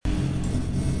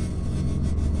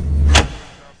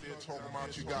Talking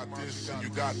about you got this and you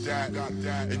got that,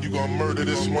 and you gonna murder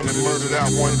this one and murder that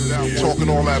one. Talking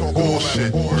all that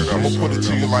bullshit. I'm gonna put it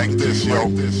to you like this, yo.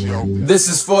 This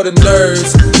is for the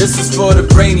nerds, this is for the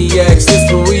brainiacs,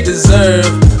 this what we deserve.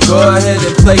 Go ahead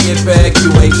and play it back,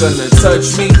 you ain't gonna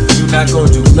touch me, you not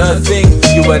gonna do nothing,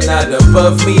 you are not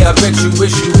above me. I bet you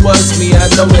wish you was me, I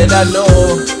know that I know.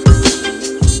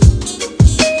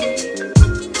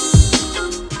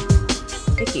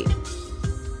 Berkey.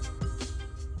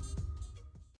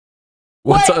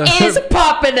 What is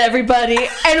poppin', everybody,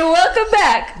 and welcome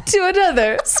back to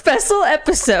another special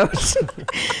episode,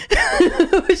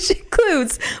 which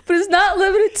includes, but is not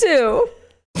limited to.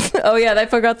 Oh yeah, I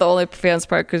forgot the OnlyFans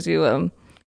part because you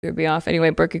threw me off. Anyway,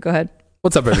 Berkey, go ahead.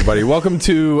 What's up, everybody? Welcome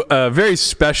to a very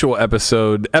special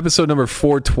episode number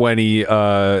 420.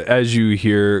 As you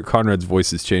hear, Conrad's voice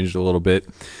has changed a little bit,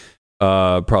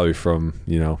 probably from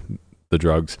the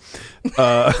drugs.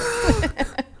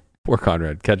 Poor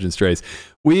Conrad, catching strays.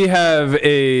 We have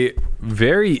a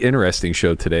very interesting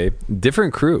show today.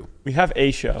 Different crew. We have a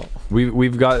show. We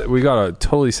got a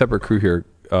totally separate crew here.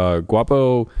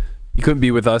 Guapo, he couldn't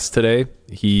be with us today.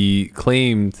 He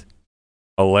claimed,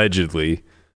 allegedly,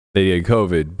 that he had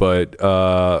COVID,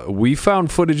 but we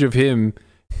found footage of him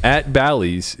at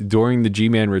Bally's during the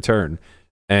G-Man return,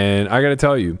 and I got to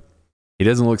tell you, he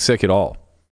doesn't look sick at all.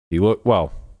 He look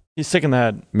well. He's sick in the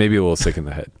head. Maybe a little sick in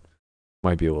the head.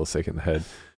 Might be a little sick in the head.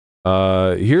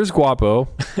 Here's Guapo.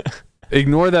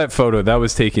 Ignore that photo. That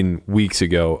was taken weeks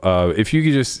ago. If you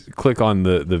could just click on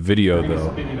the video,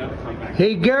 though.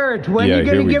 Hey, Garrett, when are you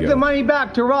going to give the money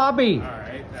back to Robbie?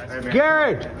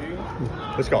 Garrett!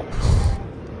 Let's go.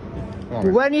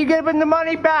 When are you giving the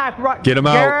money back? Get him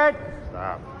out. Garrett?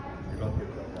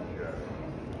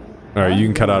 All right, you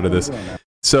can cut out of this.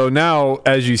 So now,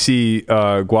 as you see,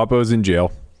 Guapo's in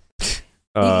jail.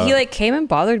 He came and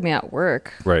bothered me at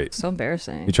work. Right. So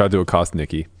embarrassing. He tried to accost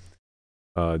Nikki.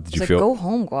 Did you feel? Go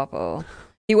home, Guapo.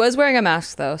 He was wearing a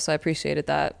mask though, so I appreciated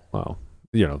that. Well,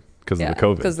 because of the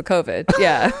COVID. Because the COVID.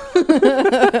 Yeah.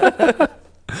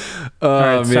 All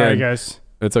right, sorry man. guys.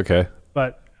 It's okay.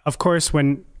 But of course,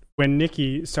 when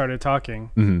Nikki started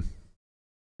talking,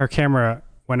 her camera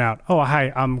went out. Oh,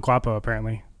 hi, I'm Guapo.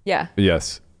 Apparently. Yeah.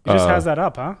 Yes. He just has that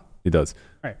up, huh? He does.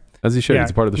 Right. As he should. Yeah, it's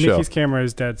a part of the show. Nikki's camera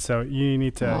is dead, so you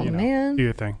need to, do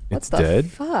your thing. It's what the dead?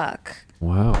 fuck?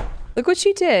 Wow. Look what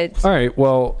she did. All right.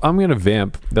 Well, I'm going to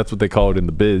vamp. That's what they call it in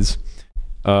the biz.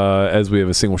 As we have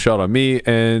a single shot on me,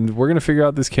 and we're going to figure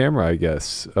out this camera, I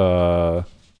guess.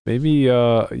 Maybe,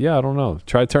 I don't know.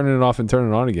 Try turning it off and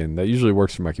turning it on again. That usually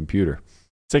works for my computer.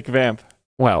 Sick vamp.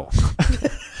 Well,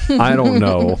 I don't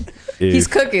know. He's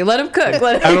cooking. Let him cook.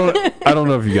 I don't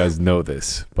know if you guys know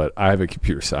this, but I have a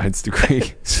computer science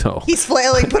degree, so he's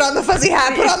flailing. Put on the fuzzy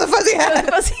hat. Put on the fuzzy hat.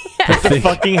 Put the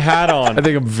fucking hat on. I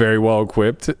think I'm very well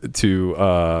equipped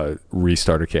to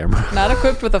restart a camera. Not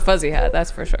equipped with a fuzzy hat, that's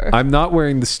for sure. I'm not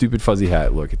wearing the stupid fuzzy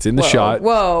hat. Look, it's in the shot.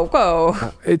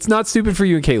 Whoa. It's not stupid for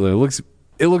you and Caitlin.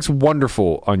 It looks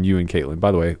wonderful on you and Caitlin.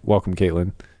 By the way, welcome,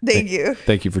 Caitlin. Thank you.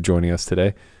 Thank you for joining us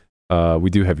today. We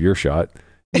do have your shot.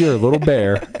 You're a little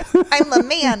bear. I'm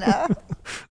Lamanna.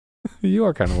 You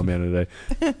are kind of Lamanna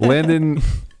today. Landon.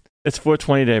 It's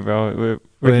 420 day, bro.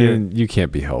 We're Landon, you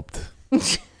can't be helped. I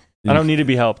don't need to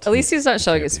be helped. At least he's not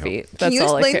showing his feet. That's Can you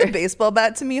all explain I care. the baseball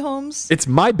bat to me, Holmes? It's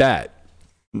my bat.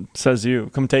 Says you.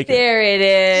 Come take it. There it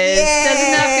is. Yay!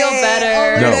 Doesn't that feel better?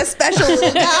 Oh, look No. at that special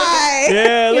little guy.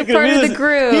 Yeah, You're look at part him. of the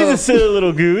crew. He's a silly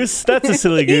little goose. That's a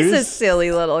silly He's a goose.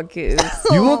 silly little goose.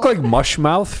 You look like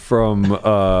Mushmouth from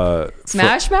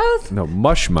Smash Mouth? No,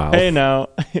 Mushmouth. Hey, now.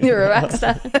 You're about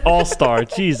to. All-star.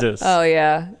 Jesus. Oh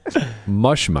yeah.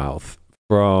 Mushmouth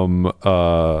from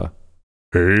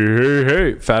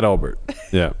Hey, Fat Albert.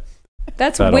 Yeah.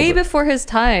 That's Fat way Albert. before his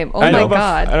time. Oh I my know about-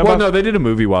 god. I know Well, about- no, they did a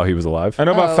movie while he was alive. I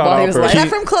know about Fat while he was Albert. Is alive.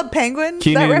 that from Club Penguin?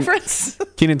 Keenan- That reference?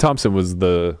 Kenan Thompson was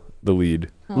the lead.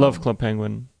 Love Club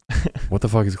Penguin. What the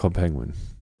fuck is Club Penguin?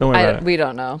 Don't worry about it. We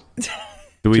don't know.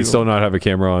 Do we Too- still not have a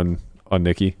camera on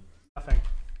Nikki? Nothing.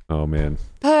 Oh man.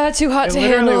 Too hot It to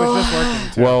literally handle. was just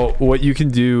working. Too. Well, what you can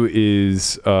do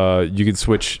is you can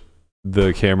switch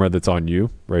the camera that's on you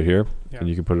right here, and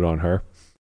you can put it on her.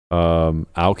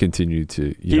 I'll continue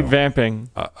to Keep vamping.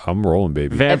 I'm rolling,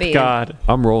 baby. Vamp Baby. God.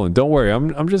 I'm rolling. Don't worry. I'm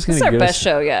just gonna This is our get best us,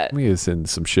 show yet. Let me get us into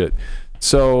some shit.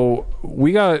 So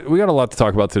we got a lot to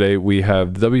talk about today. We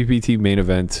have the WPT main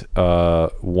event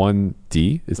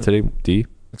 1D. Is today D?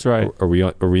 That's right. Are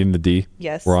we in the D?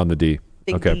 Yes. We're on the D.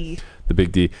 Big okay. D. The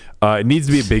big D. It needs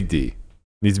to be a big D. It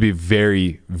needs to be a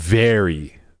very,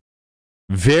 very,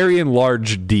 very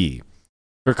enlarged D.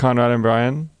 For Conrad and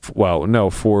Brian? Well, no,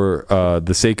 for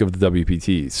the sake of the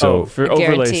WPT. So for A overlay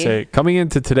guarantee. sake. coming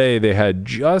into today, they had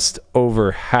just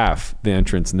over half the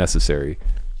entrants necessary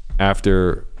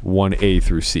after 1A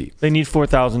through C. They need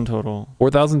 4,000 total.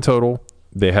 4,000 total.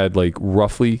 They had like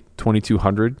roughly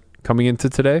 2,200 coming into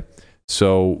today.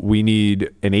 So we need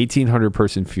an 1,800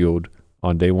 person field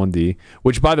on day 1D,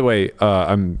 which, by the way,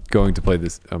 I'm going to play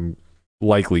this. I'm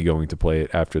likely going to play it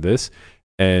after this.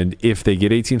 And if they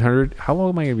get 1,800, how long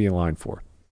am I going to be in line for?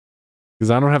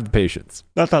 Because I don't have the patience.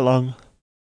 Not that long.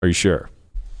 Are you sure?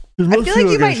 I feel like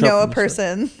you might know a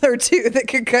person or two that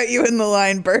could cut you in the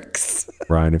line, Berks.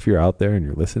 Ryan, if you're out there and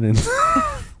you're listening,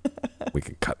 we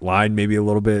could cut line maybe a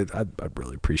little bit. I'd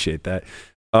really appreciate that.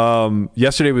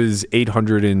 Yesterday was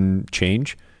 800 and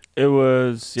change. It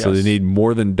was, yes. So they need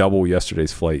more than double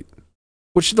yesterday's flight,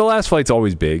 which the last flight's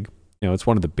always big. You know, it's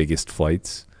one of the biggest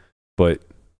flights, but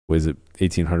was it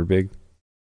 1,800 big?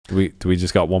 Do we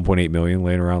just got 1.8 million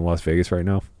laying around Las Vegas right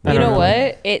now? You know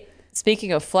what?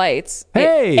 Speaking of flights.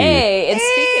 Hey! And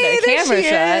speaking of there camera she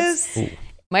shots, is.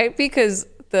 might be because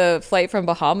the flight from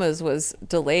Bahamas was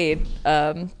delayed.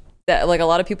 That like a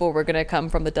lot of people were gonna come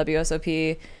from the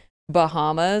WSOP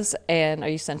Bahamas. And are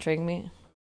you centering me?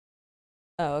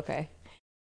 Oh, okay.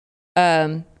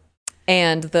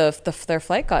 And their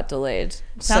flight got delayed.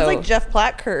 Sounds So like Jeff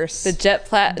Platt curse. Jeff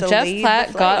Platt Delayed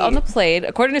the got on the flight. plane.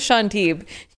 According to Sean Teeb,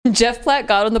 Jeff Platt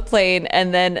got on the plane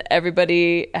and then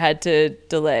everybody had to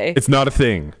delay. It's not a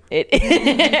thing.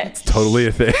 It's Totally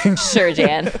a thing. sure,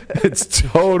 Jan. It's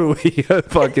totally a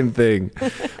fucking thing.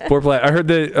 Poor Platt. I heard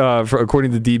that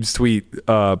according to Deeb's tweet,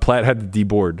 Platt had the D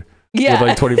board Yeah. with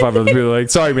like 25 other people. Like,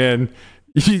 sorry, man,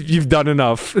 you've done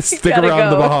enough. Stick Gotta around go.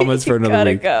 the Bahamas for You another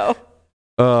gotta week. go.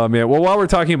 Man, well, while we're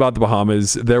talking about the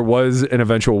Bahamas, there was an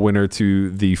eventual winner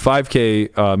to the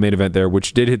 5K main event there,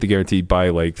 which did hit the guarantee by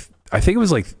like, I think it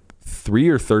was like 3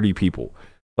 or 30 people,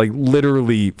 like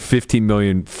literally 15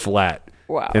 million flat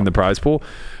Wow. in the prize pool.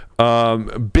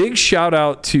 Big shout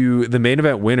out to the main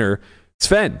event winner,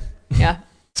 Sven. Yeah.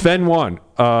 Sven won.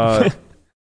 There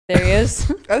he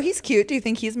is. Oh, he's cute. Do you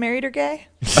think he's married or gay?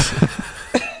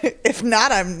 If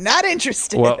not, I'm not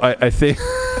interested. Well, I think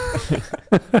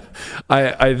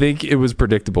I think it was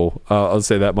predictable. I'll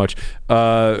say that much.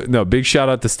 No, big shout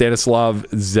out to Stanislav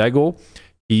Zegel.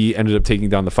 He ended up taking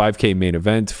down the 5K main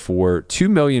event for 2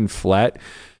 million flat.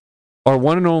 Our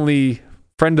one and only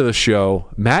friend of the show,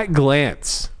 Matt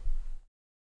Glantz,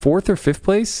 4th or 5th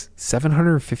place,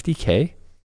 750K.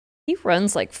 He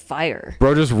runs like fire.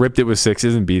 Bro just ripped it with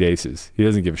 6s and beat aces. He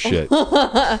doesn't give a shit.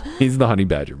 He's the honey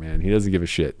badger, man. He doesn't give a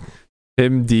shit.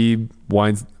 Him, Deeb,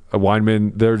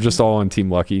 Weinman, they're just all on Team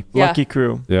Lucky. Yeah. Lucky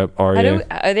crew. Yep, Are Arya.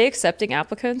 they accepting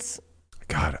applicants?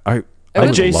 God, I would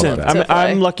Adjacent. love that.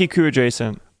 I'm Lucky crew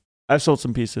adjacent. I've sold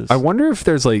some pieces. I wonder if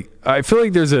there's like, I feel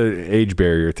like there's an age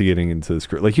barrier to getting into this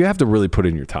group. Like you have to really put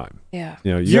in your time. Yeah.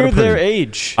 You know, You're gotta put their in-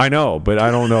 age. I know, but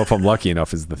I don't know if I'm lucky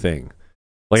enough is the thing.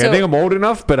 Like I So- think I'm old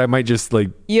enough, but I might just like,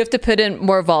 You have to put in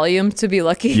more volume to be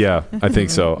lucky. yeah, I think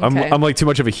so. Okay. I'm like too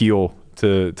much of a heel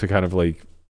to kind of like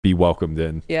be welcomed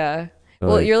in. Yeah.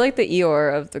 Well, Like- you're like the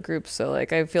Eeyore of the group, so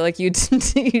like I feel like you'd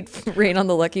reign on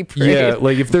the lucky parade. Yeah,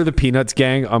 like if they're the Peanuts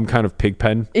gang, I'm kind of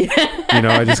Pigpen. Yeah. You know,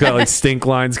 I just got like stink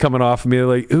lines coming off of me.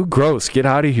 Like, ooh, gross, get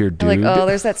out of here, dude. Like, oh,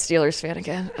 there's that Steelers fan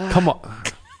again. Ugh. Come on,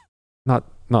 not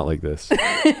like this.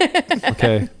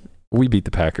 Okay, we beat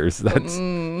the Packers. That's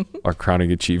our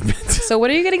crowning achievement. So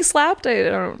what are you getting slapped? I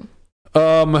don't.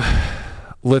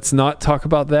 Let's not talk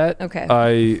about that. Okay.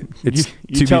 It's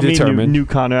you to tell be me determined. new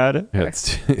Conrad. Yeah,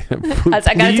 it's-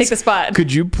 I gotta take the spot.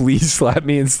 Could you please slap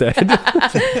me instead?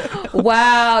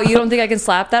 Wow, you don't think I can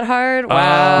slap that hard? Wow.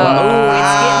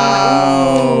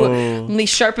 Wow. Ooh, it's getting. Ooh. Let me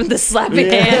sharpen the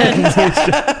slapping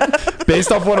hand.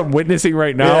 Based off what I'm witnessing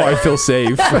right now, I feel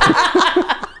safe.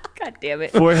 God damn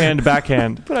it. Forehand,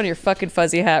 backhand. Put on your fucking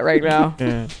fuzzy hat right now.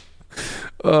 Yeah.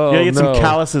 Oh, You gotta get no. some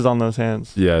calluses on those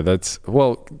hands. Yeah, that's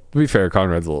well. To be fair,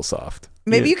 Conrad's a little soft.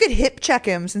 Maybe Yeah. you could hip check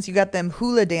him since you got them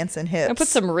hula dancing hips. I put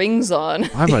some rings on. I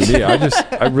have an idea.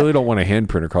 I really don't want a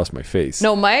handprint across my face.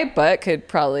 No, my butt could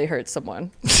probably hurt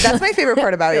someone. That's my favorite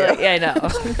part about you. Yeah, I know.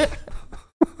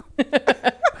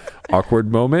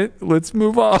 Awkward moment. Let's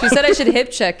move on. She said I should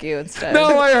hip check you instead.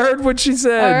 No, I heard what she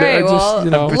said. All right, I just, well- you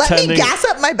know, Let me Pretending- gas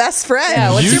up my best friend.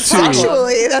 Yeah, what's You your two- problem?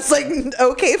 Sexually, that's like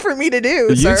okay for me to do,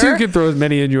 you sir. two can throw as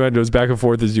many innuendos back and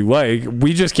forth as you like.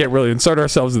 We just can't really insert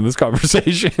ourselves in this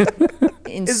conversation.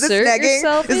 Is this Insert negging?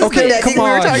 yourself Is this Okay, the negging come we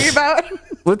were on. talking about?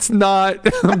 Let's not.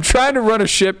 I'm trying to run a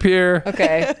ship here.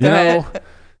 Okay, You go know, ahead.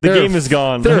 The game is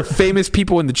gone. There are famous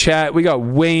people in the chat. We got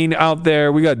Wayne out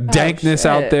there. We got Dankness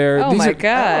out there. Oh my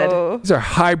God. These are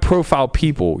high profile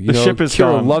people. The ship is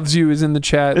Kira gone. Loves You is in the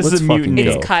chat. This Let's is a fucking mutiny.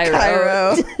 go. It's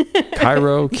Cairo.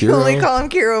 Cairo, Kira. You only call him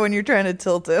Kiro when you're trying to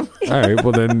tilt him. All right,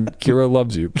 well then Kira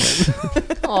loves you.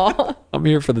 Aw. I'm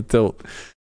here for the tilt.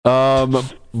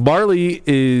 Marley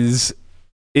is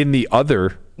in the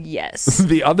other Yes.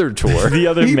 the other tour. The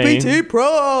other main. EPT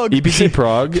Prague. EPT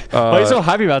Prague. Why are you so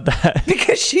happy about that?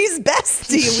 Because she's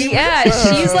bestie. Yeah,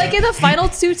 she's like in the final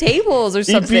 2 tables or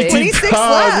something. EPT 26 Prague,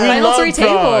 left. we Final love 3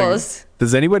 Prague. tables.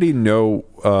 Does anybody know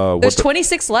There's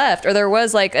 26 left, or there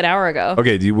was like an hour ago.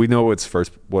 Okay, do we know what's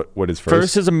first? What is first?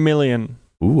 First is $1 million.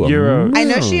 Ooh, Euros. I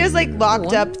know she has like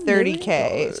locked up $1 30K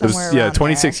It was- somewhere yeah, around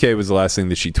 26K was the last thing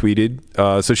that she tweeted.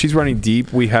 So she's running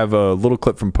deep. We have a little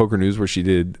clip from Poker News where she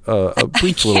did a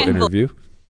brief little interview.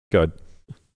 Good.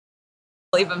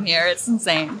 Believe I'm here. It's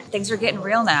insane. Things are getting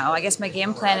real now. I guess my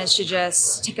game plan is to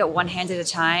just take it one hand at a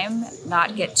time,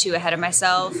 not get too ahead of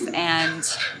myself, and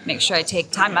make sure I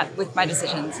take time out with my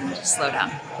decisions and just slow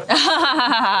down.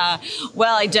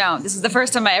 Well, I don't. This is the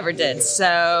first time I ever did,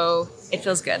 so it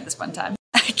feels good this one time.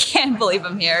 I can't believe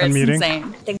I'm here. It's Unmuting.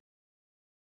 insane.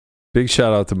 Big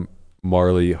shout out to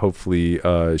Marley. Hopefully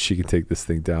she can take this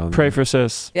thing down. Pray for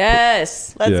sis.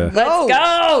 Yes. Let's Yeah. go. Let's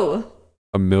go.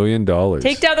 $1 million.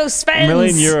 Take down those Svens. $1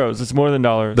 million euros. It's more than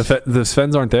dollars. The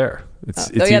Svens aren't there. It's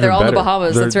yeah, even they're all in the better.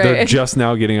 Bahamas, They're, that's right. They're just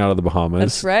now getting out of the Bahamas.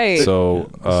 That's right. So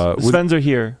Svens are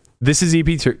here. this is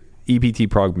EPT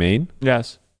Prague main.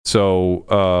 Yes. So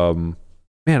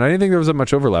man, I didn't think there was that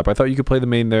much overlap. I thought you could play the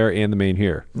main there and the main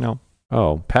here. No.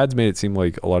 Oh, Pads made it seem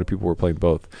like a lot of people were playing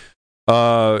both.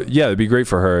 Yeah, it'd be great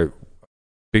for her.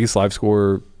 Biggest live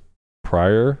score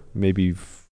prior, maybe.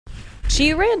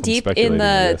 She ran deep in speculating,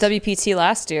 I the guess. WPT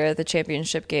last year, the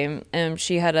championship game, and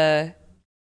she had a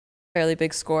fairly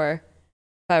big score,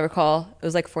 if I recall. It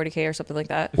was like 40K or something like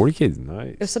that. 40K is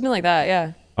nice. It was something like that,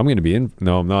 yeah. I'm going to be in.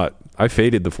 No, I'm not. I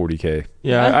faded the 40K.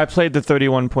 Yeah, Yeah. I played the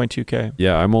 31.2K.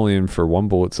 Yeah, I'm only in for 1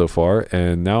 bullet so far.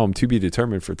 And now I'm to be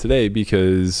determined for today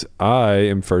because I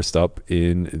am first up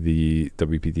in the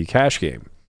WPT cash game.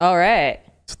 All right.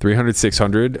 It's 300,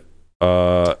 600.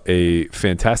 A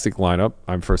fantastic lineup.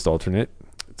 I'm first alternate.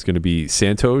 It's going to be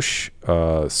Santosh,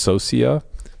 Socia,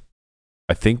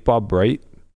 I think Bob Bright,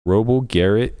 Roble,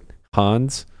 Garrett,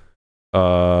 Hans.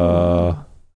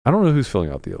 I don't know who's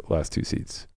filling out the last 2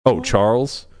 seats. Oh,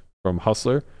 Charles from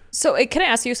Hustler. So can I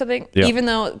ask you something? Yeah. Even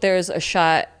though there's a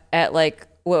shot at like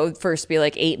what would first be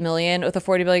like 8 million with a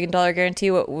 $40 million guarantee,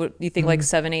 what would you think, like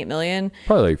 7-8 million?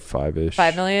 Probably like 5-ish.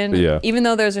 5 million? Yeah. Even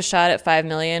though there's a shot at 5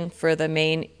 million for the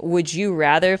main, would you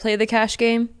rather play the cash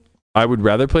game? I would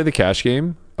rather play the cash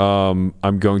game. I'm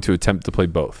going to attempt to play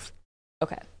both.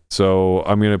 Okay. So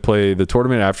I'm going to play the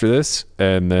tournament after this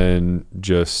and then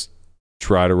just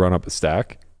try to run up a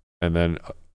stack and then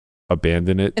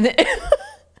abandon it And then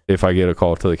if I get a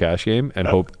call to the cash game and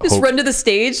hope run to the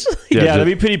stage, Yeah, just, that'd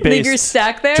be pretty leave your base.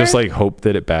 stack there. just like hope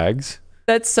that it bags,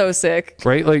 That's so sick.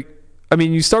 right? Like, I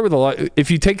mean, you start with a lot. If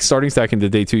you take starting stack into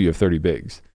day 2, you have 30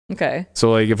 bigs. Okay.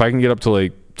 So like if I can get up to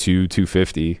like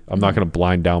 250, I'm not going to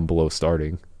blind down below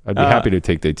starting. I'd be happy to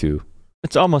take day 2.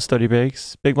 It's almost 30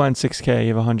 bigs. Big blind 6K, you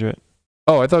have 100.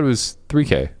 Oh, I thought it was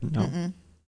 3K. No.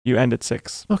 You end at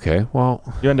 6. Okay, well,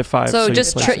 You end at 5. So you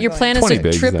just play your plan is 20 to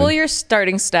bigs, triple then. your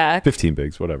starting stack. 15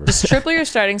 bigs, whatever. Just triple your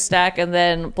starting stack and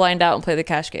then blind out and play the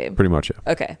cash game. Pretty much,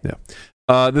 yeah. Okay.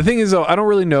 The thing is, though, I don't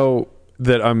really know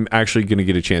that I'm actually going to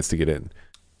get a chance to get in.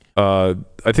 I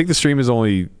think the stream is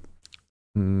only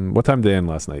what time did they end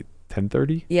last night?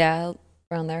 10:30, Yeah,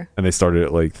 around there. and they started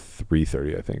at like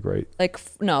 3:30, I think, right? Like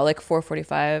like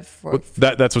 4:45. Well,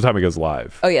 that's what time it goes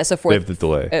live. Oh yeah, so They have the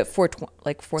delay. at 4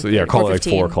 like 4. So yeah, call it like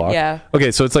 4 o'clock. Yeah.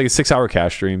 Okay, so it's like a 6-hour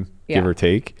cash stream, give Yeah. or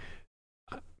take.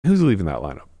 Who's leaving that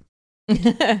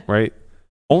lineup, right?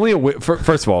 Only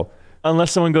first of all,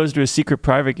 Unless someone goes to a secret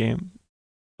private game.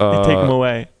 They take them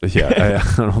away. Yeah,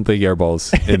 I don't think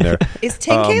Airball's in there. Is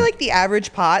 10K like the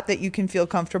average pot that you can feel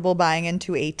comfortable buying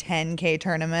into a 10K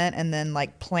tournament and then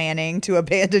like planning to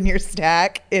abandon your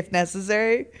stack if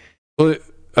necessary? Well,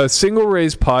 a single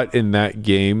raise pot in that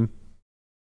game,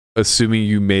 assuming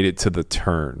you made it to the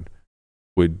turn,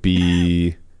 would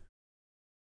be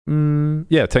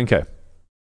 10K.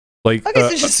 Like Okay,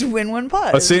 so just win one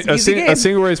pot. a It's an easy game.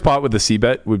 single raise pot with the C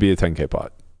bet would be a 10K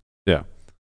pot. Yeah.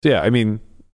 So yeah, I mean,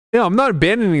 I'm not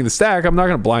abandoning the stack. I'm not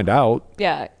going to blind out.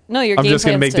 Yeah. No, your I'm game just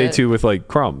going to plan's make day 2 with like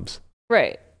crumbs.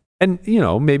 Right. And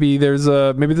maybe there's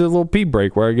a little pee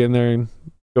break where I get in there and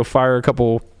go fire a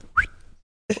couple.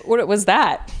 What was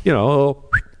that? A little,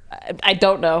 I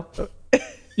don't know.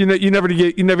 you never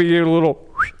get a little.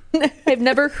 I've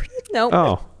never. No.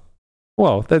 Oh,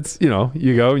 Well, that's, you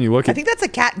go and you look I at. think that's a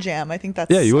cat jam. I think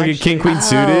that's. Yeah, you look at King Queen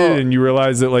suited and you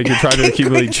realize that like you're trying to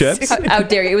accumulate chips. How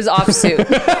dare you? It was offsuit.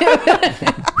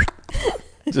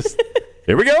 Just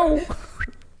here we go.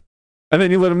 And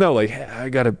then you let them know, like, hey, I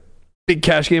got a big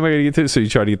cash game I got to get to. So you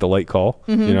try to get the light call.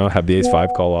 Have the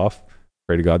ace-5 call off.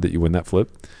 Pray to God that you win that flip.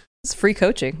 It's free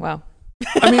coaching. Wow.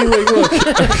 I mean, like, look.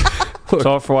 It's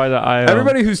all for why that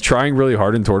everybody who's trying really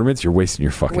hard in tournaments, you're wasting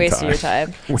your fucking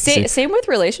time. Same with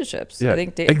relationships. Yeah, I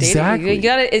think exactly. You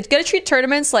gotta treat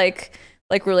tournaments like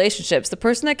relationships. The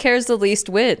person that cares the least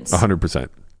wins. 100%.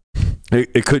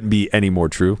 It couldn't be any more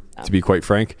true, to be quite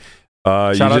frank.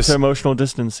 Shout out to emotional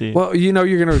distancing. Well, you're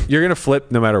gonna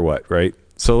flip no matter what, right?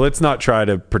 So let's not try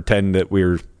to pretend that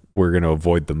we're gonna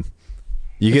avoid them.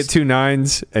 You get 2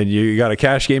 9s and you got a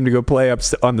cash game to go play up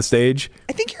on the stage.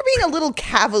 I think you're being a little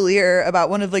cavalier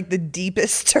about one of like the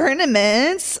deepest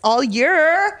tournaments all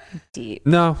year. Deep.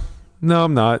 No,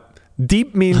 I'm not.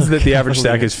 Deep means that the average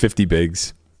stack is 50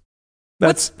 bigs.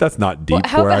 That's not deep.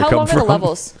 How I come long from. are the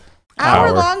levels?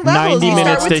 Hour-long levels. 90 You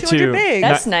minutes, start with day 200 2. bigs.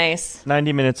 That's nice.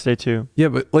 90 minutes, day 2. Yeah,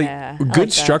 but like like good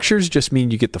that. structures just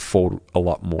mean you get to fold a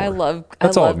lot more. I love all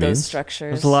it those means.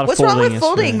 structures. There's a lot of What's folding wrong with yesterday.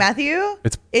 folding, Matthew?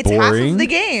 It's half boring. of the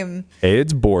game. A,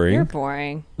 it's boring. You're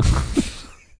boring.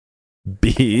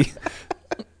 B,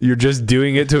 you're just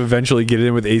doing it to eventually get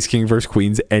in with ace king versus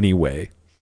queens anyway.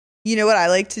 You know what I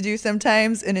like to do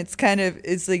sometimes, and it's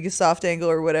like a soft angle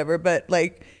or whatever, but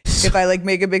like if I like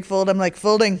make a big fold, I'm like,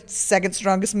 folding, second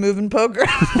strongest move in poker.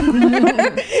 And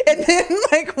then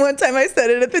like one time I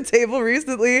said it at the table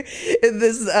recently, and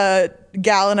this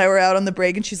gal and I were out on the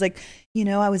break, and she's like,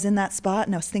 I was in that spot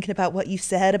and I was thinking about what you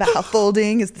said about how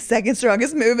folding is the second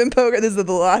strongest move in poker. This is at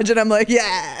the lodge, and I'm like,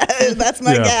 yeah, that's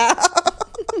my gal.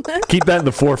 Keep that in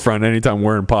the forefront anytime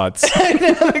we're in pots. I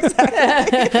know,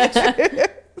 exactly.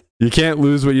 You can't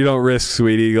lose what you don't risk,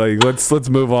 sweetie. Like let's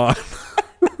move on.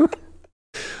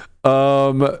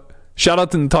 Shout out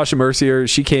to Natasha Mercier.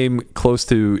 She came close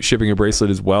to shipping a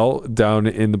bracelet as well down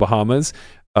in the Bahamas.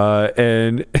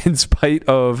 And in spite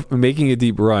of making a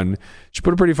deep run, she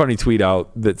put a pretty funny tweet out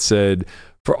that said,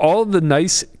 "For all of the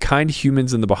nice, kind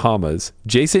humans in the Bahamas,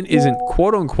 Jason isn't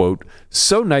quote unquote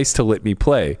so nice to let me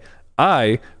play.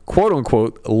 I quote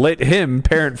unquote let him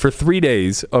parent for 3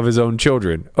 days of his own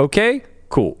children. Okay,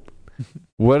 cool."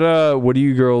 What do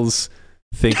you girls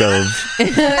think of? So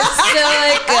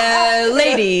like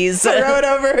ladies, throw it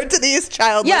over to these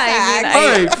childless hags.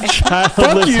 All right,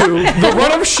 fuck you. The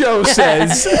run-up show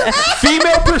says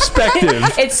female perspective.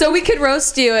 It's so we could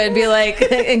roast you and be like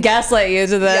and gaslight you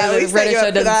to the Reddit show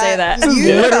doesn't say that.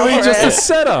 Literally just a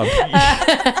setup.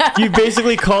 You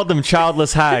basically called them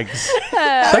childless hags.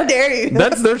 How dare you?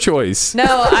 That's their choice. No,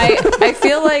 I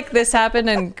feel like this happened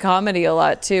in comedy a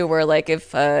lot too, where like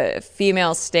if a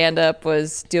female stand-up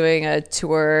was doing a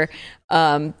tour,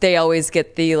 they always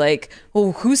get the like,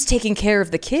 oh, who's taking care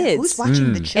of the kids? Who's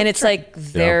watching the children? And it's like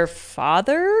their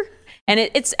father. And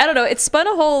it's I don't know, it spun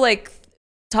a whole like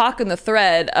talk in the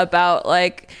thread about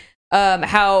like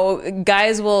how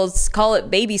guys will call it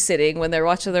babysitting when they're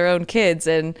watching their own kids,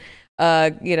 and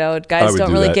guys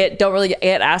don't really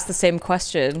get asked the same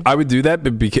question. I would do that,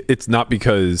 but it's not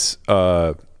because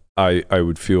I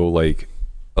would feel like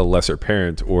a lesser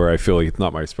parent or I feel like it's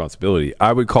not my responsibility.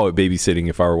 I would call it babysitting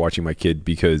if I were watching my kid,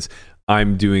 because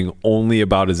I'm doing only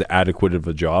about as adequate of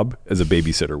a job as a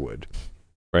babysitter would,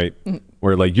 right?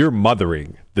 Where like you're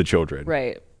mothering the children,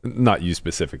 right? Not you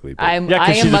specifically. But I'm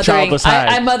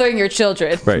mothering your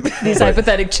children. Right. These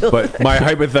hypothetical children. But my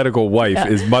hypothetical wife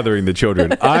is mothering the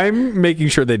children. I'm making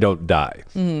sure they don't die.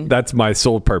 That's my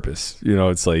sole purpose.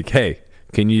 It's like, hey,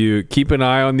 can you keep an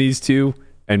eye on these two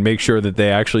and make sure that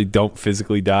they actually don't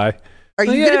physically die? Are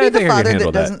you going to be the father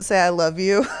that doesn't say I love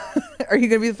you? Are you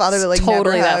going to be the father that like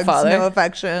totally never hugs, that father. no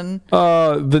affection?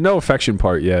 The no affection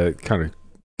part, yeah, it kind of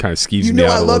skeeves me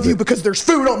out. I love you because there's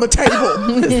food on the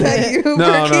table. Is that you?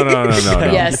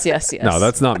 No. Yes. No,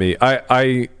 that's not me.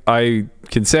 I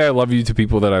can say I love you to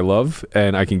people that I love,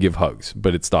 and I can give hugs,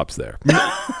 but it stops there.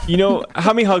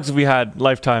 How many hugs have we had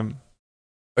lifetime?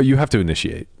 You have to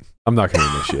initiate. I'm not going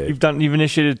to initiate. You've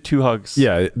initiated 2 hugs.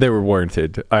 Yeah, they were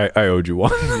warranted. I owed you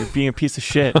one. You're being a piece of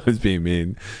shit. I was being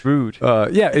mean. Rude.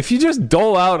 Yeah, if you just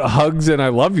dole out hugs and I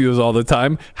love yous all the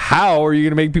time, how are you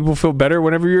going to make people feel better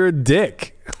whenever you're a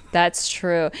dick? That's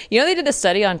true. They did a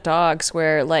study on dogs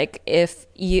where like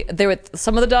there were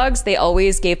some of the dogs they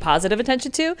always gave positive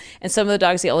attention to, and some of the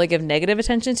dogs they only give negative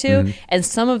attention to, and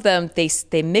some of them they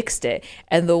mixed it,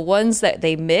 and the ones that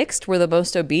they mixed were the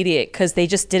most obedient because they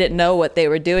just didn't know what they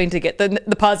were doing to get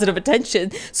the positive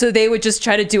attention, so they would just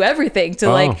try to do everything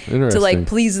to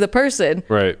please the person.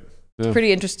 Right.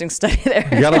 Pretty interesting study there.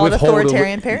 You gotta Called withhold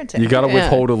authoritarian parenting. You gotta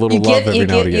withhold a little love every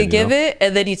now and again. You give it,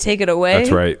 and then you take it away.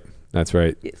 That's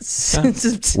right.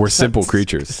 We're simple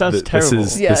creatures. It sounds terrible.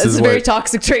 This is very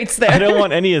toxic traits there. I don't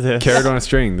want any of this. Carrot on a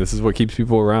string. This is what keeps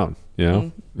people around. You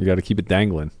know, you got to keep it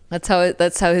dangling. That's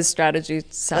how his strategy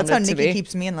sounded. That's how to Nikki me.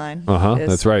 keeps me in line.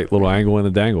 That's right. Little angle in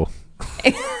the dangle.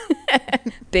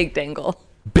 Big dangle.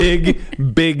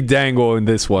 Big dangle in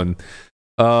this one.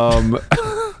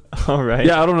 All right.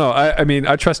 Yeah, I don't know. I mean,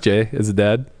 I trust Jay as a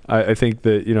dad. I think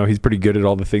that, you know, he's pretty good at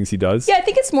all the things he does. Yeah, I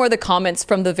think it's more the comments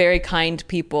from the very kind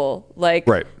people. Like,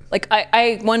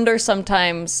 I wonder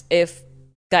sometimes if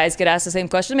guys get asked the same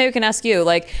question. Maybe I can ask you.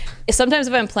 Like, sometimes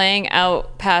if I'm playing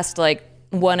out past like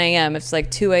 1 a.m., it's like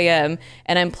 2 a.m.,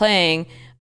 and I'm playing,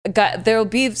 there'll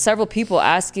be several people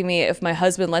asking me if my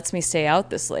husband lets me stay out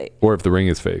this late. Or if the ring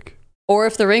is fake.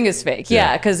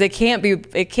 Yeah, because it can't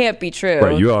be true.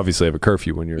 Right, you obviously have a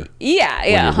curfew when you're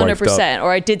 100%.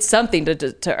 Or I did something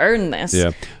to earn this.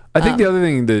 Yeah, I think the other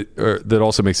thing that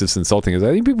also makes this insulting is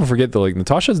I think people forget that like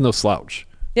Natasha's no slouch.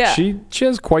 Yeah, she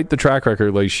has quite the track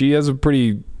record. Like she has a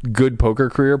pretty good poker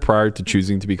career prior to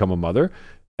choosing to become a mother,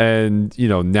 and you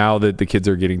know now that the kids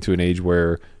are getting to an age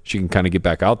where she can kind of get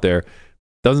back out there,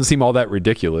 doesn't seem all that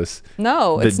ridiculous.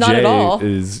 No, it's not Jay at all.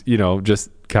 Is just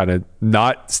kind of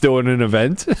not still in an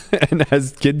event and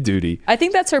has kid duty. I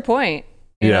think that's her point.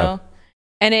 You know?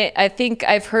 And I think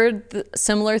I've heard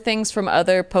similar things from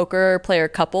other poker player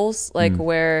couples, like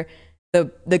where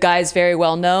the guy's very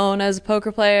well known as a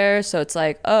poker player. So it's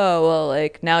like, oh, well,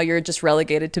 like now you're just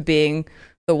relegated to being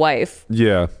the wife.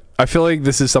 Yeah. I feel like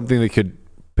this is something that could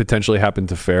potentially happen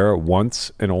to Farrah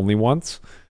once and only once.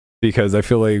 Because I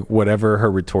feel like whatever her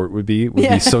retort would be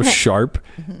so sharp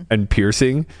and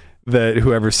piercing that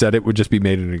whoever said it would just be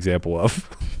made an example of.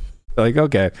 Like,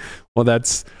 okay, well,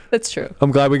 that's true.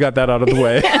 I'm glad we got that out of the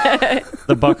way.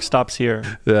 The buck stops here.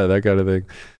 Yeah, that kind of thing.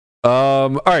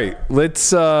 All right, let's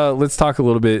talk a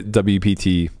little bit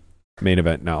WPT main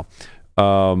event now.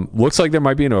 Looks like there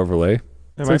might be an overlay.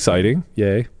 It's exciting.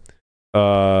 Yay.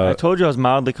 I told you I was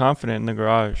mildly confident in the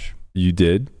garage. You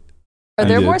did. Are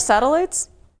there more satellites?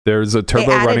 There's a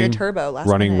turbo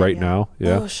running right now.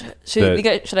 Yeah. Oh shit!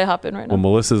 Should I hop in right now? Well,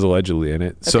 Melissa's allegedly in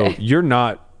it. Okay. So you're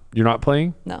not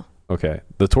playing? No. Okay.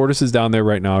 The tortoise is down there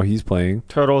right now. He's playing.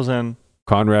 Turtle's in.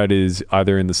 Conrad is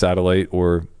either in the satellite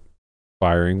or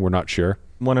firing. We're not sure.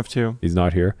 One of two. He's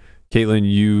not here. Caitlin,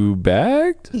 you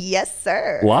bagged? Yes,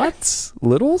 sir. Lots?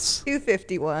 Littles?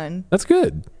 251. That's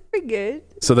good. Pretty good.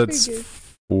 So that's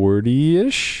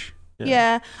 40-ish?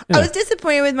 Yeah. I was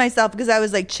disappointed with myself because I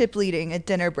was like chip leading at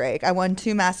dinner break. I won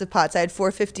 2 massive pots. I had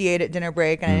 458 at dinner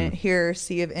break, and I didn't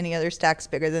see of any other stacks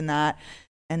bigger than that.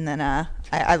 And then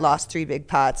I lost 3 big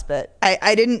pots, but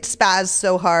I didn't spaz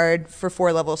so hard for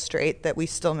 4 levels straight that we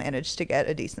still managed to get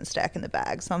a decent stack in the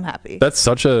bag. So I'm happy. That's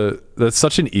such an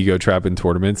ego trap in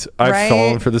tournaments. I've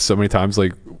fallen for this so many times.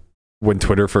 Like when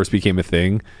Twitter first became a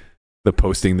thing, the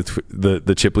posting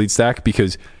the chip lead stack,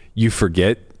 because you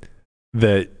forget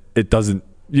that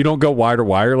you don't go wire to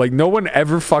wire. Like no one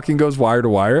ever fucking goes wire to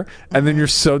wire. And then you're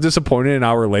so disappointed an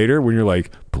hour later when you're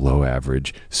like, below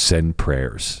average, send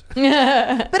prayers. But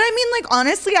I mean, like,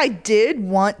 honestly, I did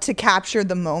want to capture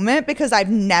the moment because I've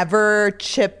never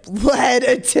chip led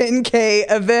a 10K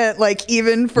event, like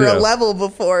even for a level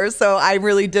before. So I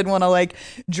really did want to like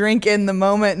drink in the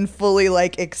moment and fully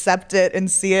like accept it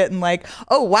and see it and like,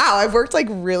 oh wow, I've worked like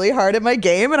really hard at my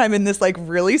game and I'm in this like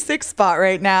really sick spot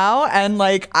right now. And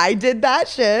like I did that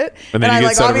shit. And I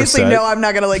like obviously know I'm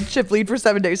not gonna like chip lead for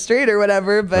 7 days straight or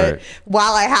whatever, but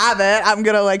while I have it, I'm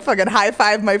gonna like fucking high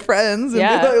five my friends and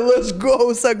be like, let's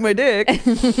go suck my dick.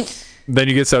 Then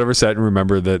you get set over set and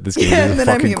remember that this game is a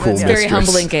fucking cool mistress. Very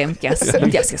humbling game. Yes.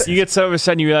 yes. You get set over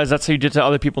set and you realize that's how you did to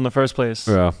other people in the first place.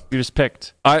 Yeah. You just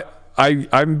picked.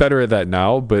 I'm better at that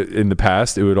now, but in the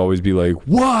past it would always be like,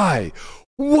 why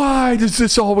does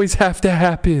this always have to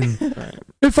happen?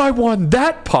 If I won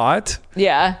that pot.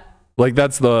 Yeah. Like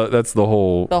that's the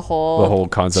whole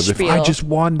concept. Spiel. If I just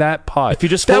won that pot, if you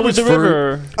just folded the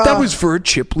river, that was for a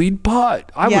chip lead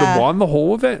pot. I would have won the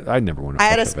whole event. I never won. I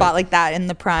had a spot like that in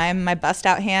the prime. My bust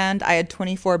out hand, I had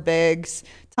 24 bigs.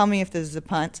 Tell me if this is a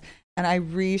punt. And I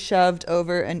reshoved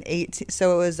over an 18.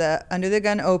 So it was a under the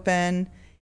gun open,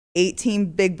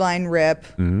 18 big blind rip.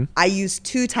 Mm-hmm. I used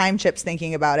 2 time chips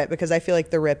thinking about it because I feel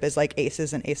like the rip is like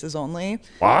aces and aces only.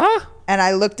 What? And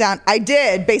I looked down. I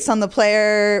did based on the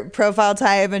player profile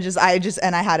type and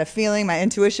I had a feeling. My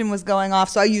intuition was going off.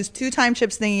 So I used 2 time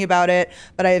chips thinking about it,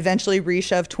 but I eventually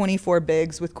reshoved 24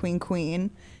 bigs with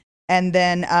queen. And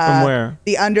then from where?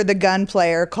 The under the gun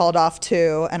player called off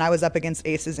 2, and I was up against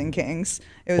aces and kings.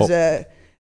 It was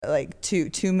like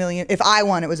 $2 million. If I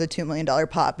won, it was a $2 million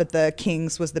pot, but the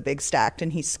kings was the big stacked,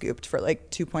 and he scooped for like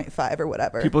 2.5 or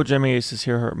whatever. People jamming aces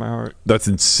here hurt my heart. That's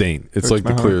insane. It's Hurts like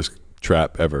the my clearest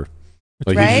trap ever.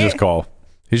 Like Right? you should just call.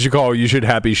 You should call. You should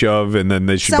happy shove, and then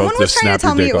they should Someone both was just trying snap to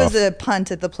tell your me dick it off. was a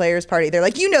punt at the players' party. They're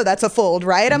like, that's a fold,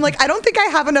 right? I'm like, I don't think I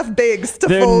have enough bigs to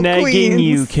They're fold negging queens.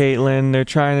 you, Caitlin. They're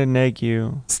trying to neg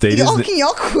you. State Can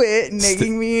y'all quit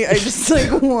negging me? I just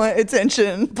like want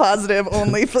attention, positive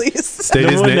only, please. State No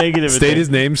his more name. negative State his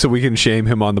attention. name so we can shame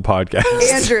him on the podcast.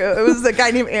 Andrew. It was the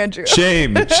guy named Andrew.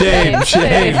 Shame.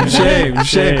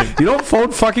 You don't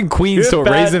fold fucking queens You're to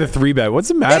a raise bad. and a 3-bet. What's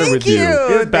the matter Thank with you. you?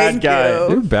 You're a bad Thank guy. you.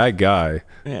 You're a bad guy.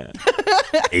 Yeah.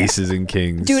 Aces and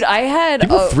kings. Dude, I had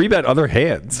People 3-bet other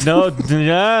hands. No.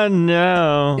 yeah,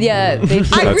 they I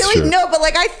That's really true. know, but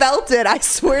like I felt it. I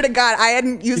swear to God, I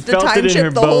hadn't used You a felt time it in her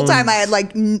chip the whole time. I bones. had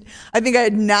like, I think I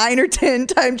had 9 or 10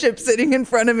 time chips sitting in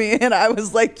front of me, and I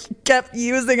was like, kept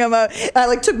using them. I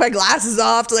like took my glasses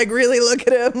off to like really look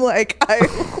at him. Like I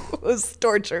was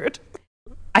tortured.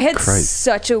 I had Christ.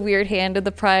 such a weird hand in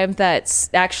the prime that's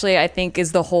actually I think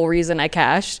is the whole reason I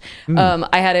cashed. I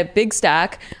had a big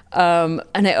stack, and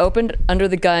I opened under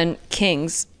the gun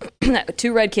kings,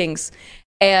 2 red kings,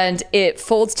 and it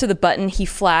folds to the button. He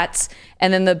flats,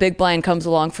 and then the big blind comes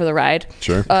along for the ride.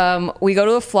 Sure. We go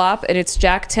to a flop, and it's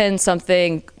Jack 10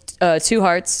 something, 2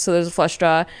 hearts, so there's a flush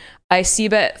draw. I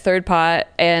c-bet third pot,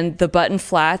 and the button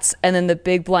flats, and then the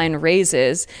big blind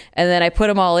raises, and then I put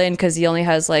him all in because he only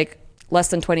has like less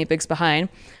than 20 bigs behind.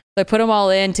 So I put them all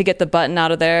in to get the button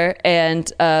out of there, and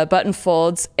button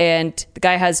folds, and the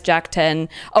guy has Jack 10.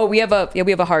 Oh, we have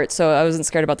a heart, so I wasn't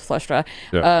scared about the flush draw.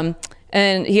 Yeah.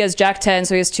 And he has Jack 10,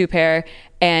 so he has 2 pair,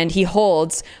 and he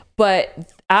holds.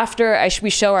 But after we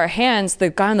show our hands, the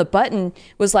guy on the button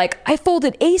was like, I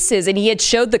folded aces, and he had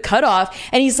showed the cutoff,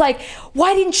 and he's like,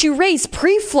 why didn't you raise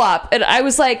pre-flop? And I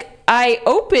was like, I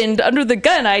opened under the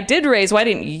gun. I did raise. Why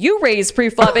didn't you raise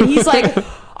pre-flop? And he's like,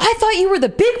 I thought you were the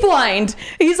big blind.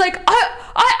 He's like,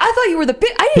 I thought you were the big.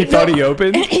 I didn't He thought know. he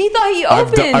opened? And he thought he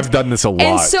opened. I've done this a lot.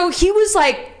 And so he was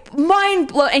like mind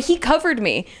blown, and he covered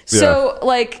me. So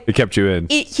like It kept you in.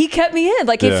 he kept me in.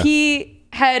 Like Yeah. if he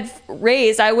had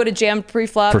raised, I would have jammed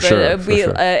pre-flop, For sure, and for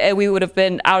sure. and we would have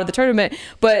been out of the tournament.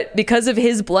 But because of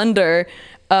his blunder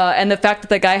and the fact that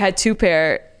the guy had 2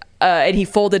 pair and he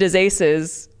folded his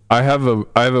aces. I have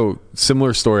a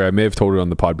similar story. I may have told it on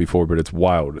the pod before, but it's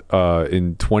wild.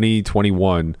 In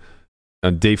 2021,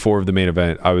 on day 4 of the main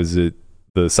event, I was at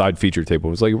the side feature table.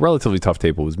 It was like a relatively tough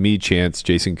table. It was me, Chance,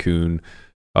 Jason Kuhn,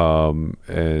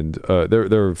 and there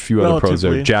were a few other pros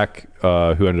there. Relatively. Jack,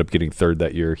 who ended up getting 3rd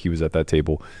that year, he was at that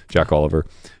table. Jack Oliver.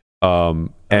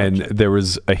 And there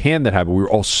was a hand that happened. We were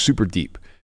all super deep,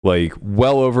 like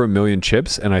well over 1 million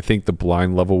chips, and I think the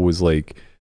blind level was like,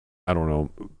 I don't know,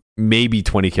 maybe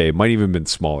 20K. It might even been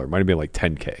smaller. It might have been like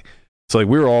 10K. So like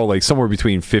we were all like somewhere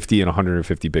between 50 and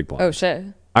 150 big blinds. Oh shit.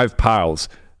 I have piles.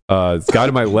 The guy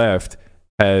to my left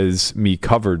has me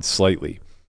covered slightly.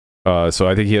 So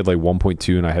I think he had like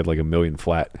 1.2 and I had like 1 million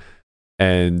flat.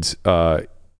 And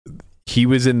he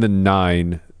was in the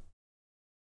 9.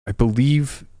 I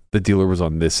believe the dealer was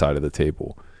on this side of the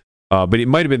table. But it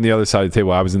might have been the other side of the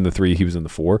table. I was in the 3, he was in the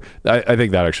 4. I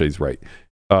think that actually is right.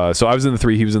 So I was in the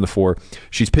 3, he was in the 4.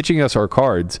 She's pitching us our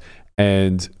cards,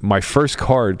 and my first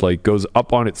card like goes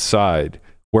up on its side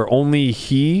where only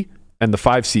he and the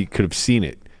 5 seat could have seen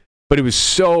it. But it was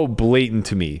so blatant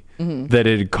to me that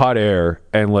it had caught air,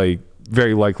 and like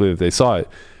very likely that they saw it.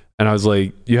 And I was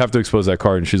like, you have to expose that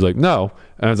card. And she's like, no.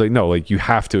 And I was like, no, like you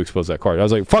have to expose that card. I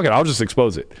was like, fuck it, I'll just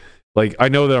expose it. Like I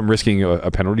know that I'm risking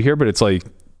a penalty here, but it's like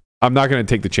I'm not going to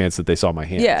take the chance that they saw my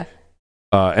hand. Yeah.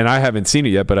 And I haven't seen it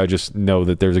yet, but I just know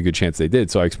that there's a good chance they did.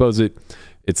 So I expose it.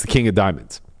 It's the king of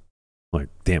diamonds. I'm like,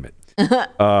 damn it.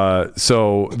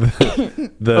 So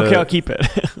Okay, I'll keep it.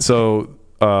 so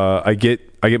I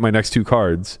get my next 2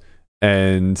 cards,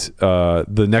 and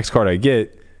the next card I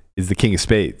get is the king of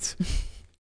spades.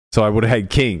 So I would have had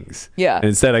kings. Yeah. And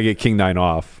instead I get king 9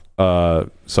 off. So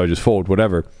I just fold,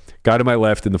 whatever. Guy to my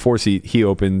left in the 4 seat, he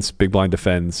opens, big blind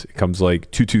defends. It comes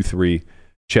like 2-2-3,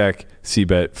 check,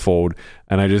 c-bet, fold.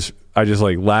 And I just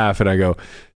like laugh and I go,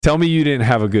 tell me you didn't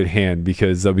have a good hand,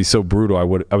 because that'd be so brutal.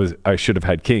 I should have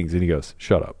had kings. And he goes,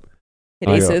 shut up.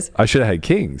 And I go, aces. I should have had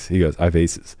kings. He goes, I have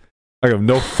aces. I go,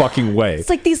 no fucking way. It's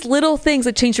like these little things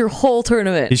that change your whole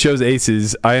tournament. He shows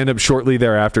aces. I end up shortly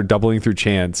thereafter doubling through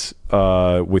chance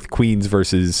with queens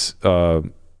versus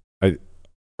I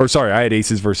had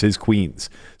aces versus his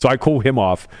queens. So I cool him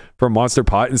off for a monster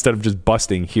pot instead of just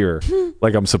busting here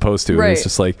like I'm supposed to. Right. And it's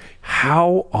just like,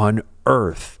 how on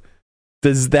earth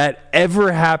does that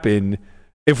ever happen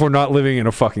if we're not living in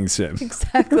a fucking sim.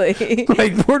 Exactly.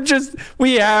 Like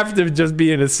we have to just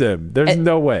be in a sim. There's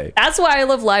no way. That's why I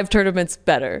love live tournaments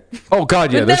better. Oh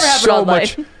God, yeah. It never happened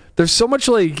online. There's so much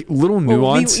like little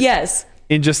nuance. Yes.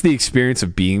 In just the experience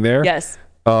of being there. Yes.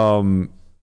 And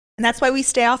that's why we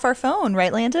stay off our phone,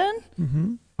 right, Landon?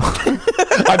 Mm-hmm.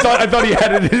 I thought he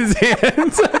had it in his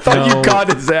hands. I thought you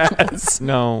got his ass.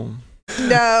 No.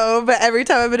 No, but every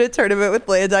time I'm in a tournament with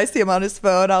Landon, I see him on his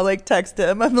phone. I'll like text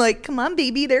him. I'm like, "Come on,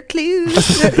 baby, they're clues.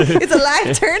 It's a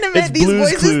live tournament. These Blue's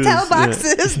voices Clues, tell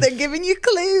boxes. They're giving you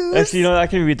clues." Actually, you know, I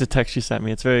can read the text she sent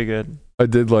me. It's very good. I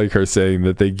did like her saying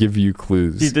that they give you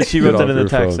clues. She wrote that in the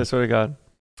text. Phone. I swear to God.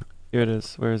 Here it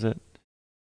is. Where is it?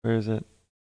 Where is it?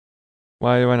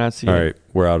 Why do I not see it? All right,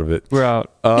 we're out of it. We're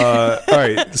out. All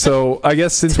right, so I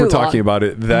guess since we're talking about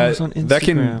it, that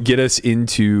can get us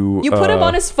into. You put him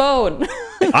on his phone.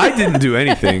 I didn't do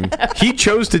anything. He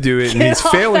chose to do it, and he's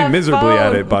failing miserably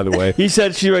at it. By the way,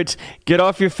 She writes, "Get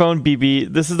off your phone,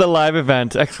 BB. This is a live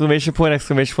event! Exclamation point!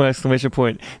 Exclamation point! Exclamation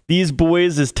point! These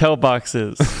boys is tell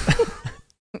boxes."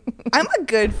 I'm a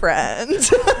good friend.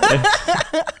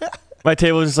 My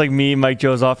table is just like me, Mike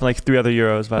Joseph, and like 3 other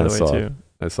Euros, by the way, too.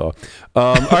 I saw.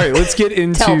 All right, let's get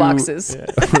into tell boxes. Yeah.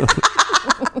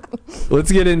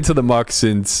 Let's get into the muck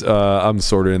since I'm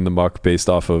sort of in the muck based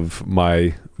off of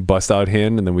my bust out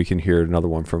hand, and then we can hear another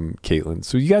one from Caitlin.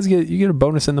 So you guys get a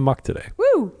bonus in the muck today.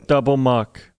 Woo! Double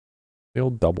muck. The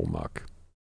old double muck.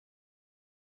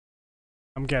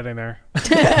 I'm getting there.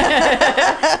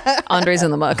 Andre's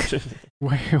in the muck.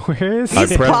 Where is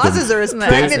These pauses are as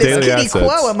pregnant as Daily Kitty assets.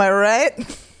 Quo, am I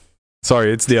right?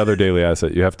 Sorry, it's the other daily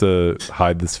asset. You have to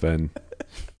hide the Sven.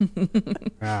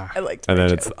 Ah. I like And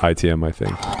then it's ITM, I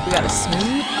think. We got a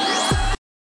smooth.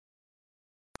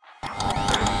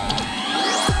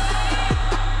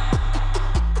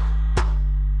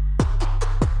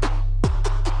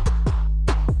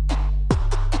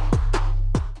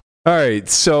 All right,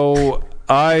 so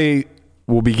I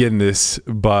will begin this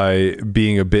by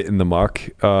being a bit in the muck.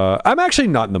 I'm actually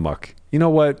not in the muck. You know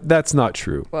what? That's not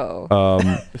true. Whoa.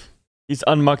 He's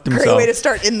unmucked himself. Great way to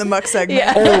start in the muck segment.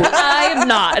 Yeah. I am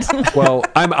not. Well,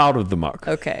 I'm out of the muck.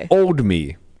 Okay. Old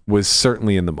me was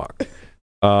certainly in the muck.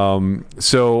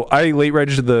 So I late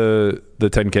registered the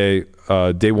 10K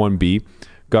day 1B.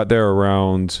 Got there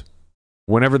around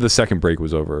whenever the second break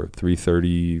was over,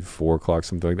 3:30, 4 o'clock,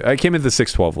 something like that. I came at the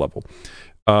 612 level.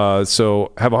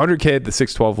 So have 100K at the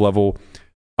 612 level.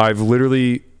 I've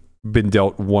literally been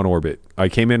dealt one orbit. I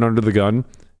came in under the gun,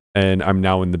 and I'm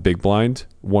now in the big blind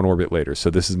one orbit later. So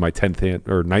this is my 10th hand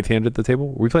or 9th hand at the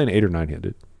table. Are we playing 8 or 9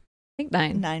 handed? I think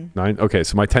 9. 9. Okay,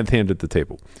 so my 10th hand at the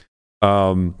table.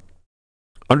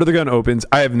 Under the gun opens.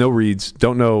 I have no reads.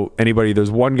 Don't know anybody.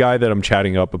 There's one guy that I'm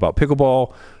chatting up about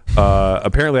pickleball.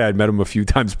 Apparently, I had met him a few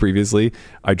times previously.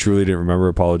 I truly didn't remember.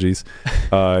 Apologies.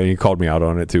 He called me out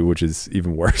on it too, which is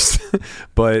even worse.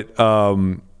 But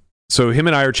so him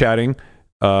and I are chatting.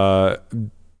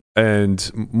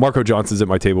 And Marco Johnson's at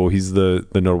my table. He's the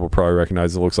notable pro I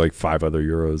recognize. It looks like 5 other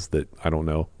Euros that I don't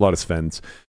know. A lot of Svens.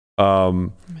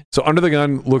 So under the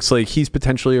gun looks like he's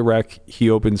potentially a wreck. He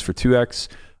opens for 2x.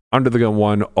 Under the gun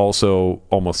 1 also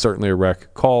almost certainly a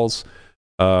wreck. Calls.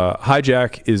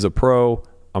 Hijack is a pro.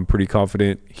 I'm pretty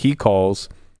confident. He calls.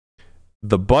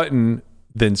 The button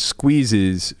then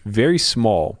squeezes very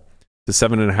small to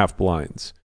 7.5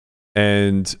 blinds.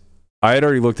 And I had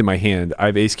already looked at my hand. I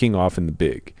have ace king off in the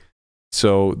big.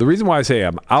 So the reason why I say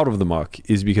I'm out of the muck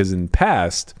is because in the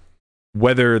past,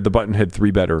 whether the button had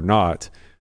 3-bet or not,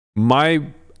 my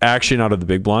action out of the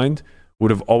big blind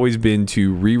would have always been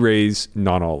to re-raise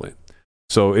non-all in.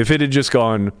 So if it had just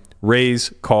gone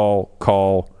raise, call,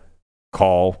 call,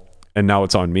 call, and now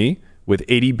it's on me, with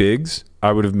 80 bigs,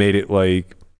 I would have made it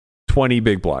like 20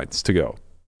 big blinds to go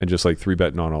and just like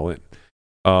 3-bet non-all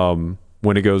in.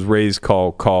 When it goes raise,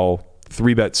 call, call,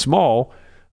 3-bet small,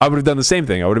 I would have done the same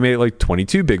thing. I would have made it like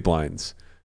 22 big blinds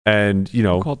and, you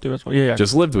know,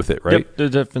 just lived with it, right? Yep, the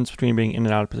difference between being in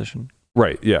and out of position.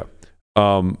 Right, yeah.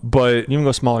 But you even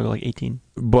go smaller, go like 18.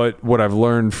 But what I've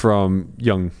learned from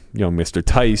young Mr.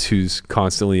 Tice, who's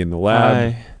constantly in the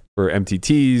lab for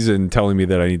MTTs and telling me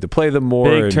that I need to play them more.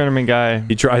 Big tournament guy.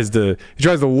 He tries to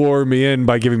lure me in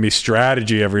by giving me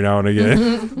strategy every now and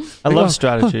again. I love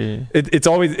strategy. It's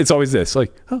always this,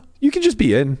 like, oh, you can just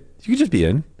be in. You can just be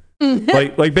in.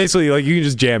 like basically, like, you can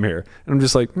just jam here. And I'm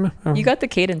just like, oh. You got the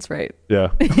cadence right.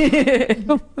 Yeah.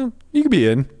 You can be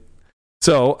in.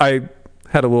 So I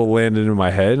had a little landing in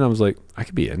my head, and I was like, I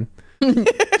could be in.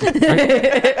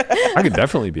 I could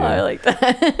definitely be in. I like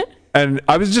that. And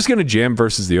I was just going to jam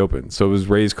versus the open. So it was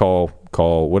raise, call,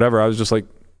 whatever. I was just like,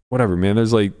 whatever, man.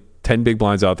 There's like 10 big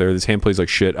blinds out there. This hand plays like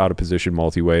shit out of position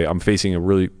multi-way. I'm facing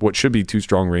what should be 2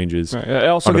 strong ranges. Right. It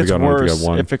also gets worse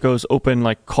if it goes open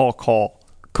like call.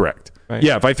 Correct. Right.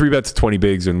 Yeah, if I 3-bet 20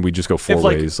 bigs and we just go 4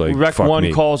 ways, like rec fuck 1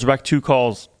 me. calls, rec 2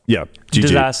 calls. Yeah, GG.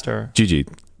 Disaster. GG.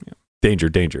 Yeah.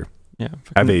 Danger. Yeah.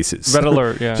 Have aces. Red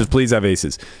alert. Yeah. Just please have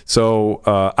aces. So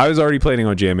I was already planning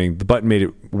on jamming. The button made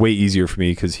it way easier for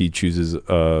me because he chooses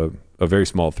a very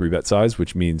small 3-bet size,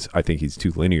 which means I think he's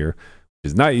too linear,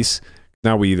 which is nice.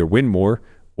 Now we either win more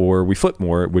or we flip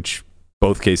more, which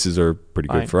both cases are pretty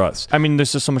good for us. I mean,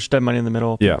 there's just so much dead money in the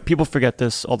middle. Yeah. People forget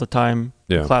this all the time.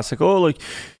 Yeah. Classic. Oh, like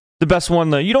the best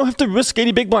one. You don't have to risk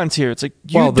 80 big blinds here. It's like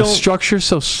the structure's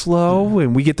so slow,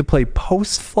 and we get to play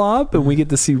post flop, and we get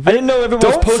to see. I didn't know everyone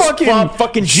was post flop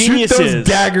fucking geniuses. Shoot those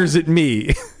daggers at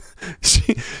me.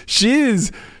 she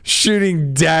is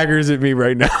shooting daggers at me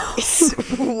right now.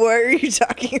 What are you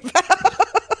talking about?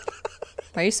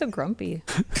 Why are you so grumpy?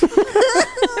 Just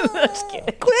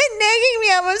kidding. Quit nagging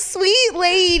me. I'm a sweet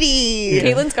lady.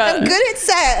 Caitlin's got. I'm good at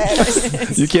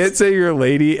sex. You can't say you're a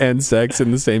lady and sex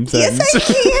in the same sentence. Yes, I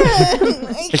can.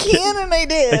 I can, and I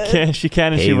did. She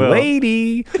can, and hey, she will.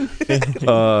 Lady.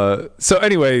 So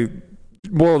anyway,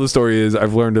 moral of the story is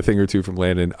I've learned a thing or two from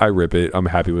Landon. I rip it. I'm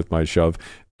happy with my shove.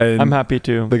 And I'm happy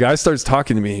too. The guy starts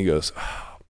talking to me. He goes,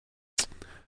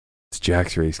 it's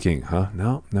Jack's Race King, huh?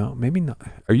 No, maybe not.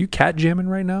 Are you cat jamming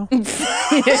right now? He's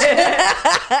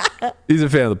a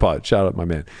fan of the pod. Shout out my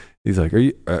man. He's like, are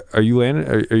you landing?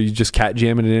 Are you just cat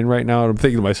jamming it in right now? And I'm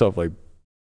thinking to myself, like,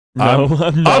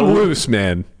 I'm loose,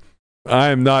 man. I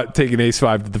am not taking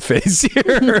ace-5 to the face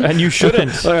here. And you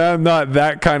shouldn't. I'm not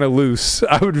that kind of loose.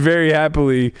 I would very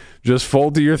happily just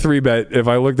fold to your 3-bet if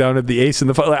I look down at the ace in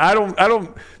the 5. Like, I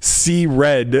don't see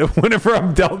red whenever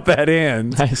I'm dealt that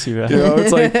hand. I see red. You know,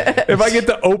 it's like if I get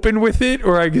to open with it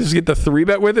or I just get the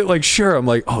 3-bet with it, like sure, I'm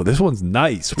like, oh, this one's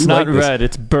nice. It's not red,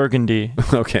 it's burgundy.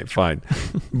 Okay, fine.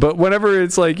 But whenever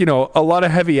it's like, a lot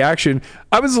of heavy action,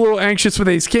 I was a little anxious with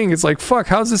ace king. It's like, fuck,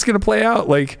 how's this going to play out?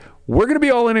 Like, we're going to be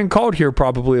all in and called here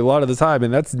probably a lot of the time,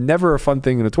 and that's never a fun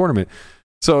thing in a tournament.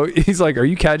 So he's like, are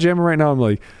you cat jamming right now? I'm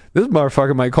like, this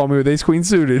motherfucker might call me with ace queen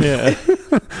suited. Yeah.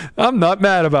 I'm not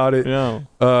mad about it. No.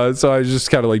 So I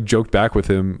just kind of like joked back with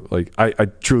him. Like, I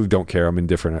truly don't care. I'm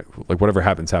indifferent. Like, whatever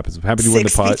happens. I'm happy to win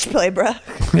the pot. Speech play, bro.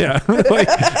 Yeah. Like,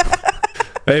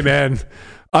 hey, man,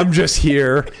 I'm just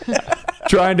here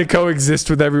trying to coexist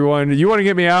with everyone. You want to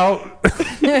get me out?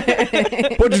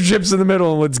 Put your chips in the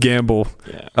middle and let's gamble.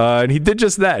 Yeah. And he did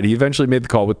just that. He eventually made the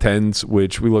call with 10s,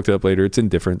 which we looked up later. It's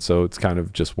indifferent, so it's kind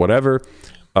of just whatever.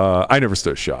 I never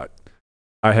stood a shot.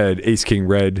 I had ace king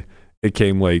red. It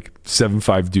came like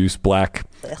 7-5 deuce black.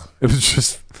 Ugh. It was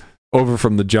just over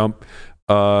from the jump.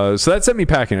 So that sent me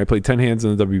packing. I played 10 hands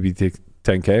in the WBT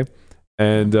 10K,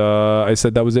 and I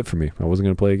said that was it for me. I wasn't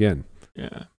going to play again.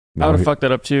 Yeah. I would have fucked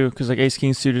that up too, because like ace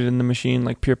king suited in the machine,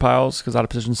 like pure piles, because out of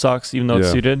position sucks, even though it's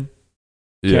suited.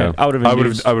 Yeah, I would have done the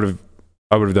inverse. I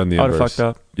would have fucked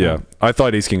up. Yeah, I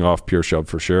thought ace king off pure shove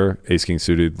for sure. Ace king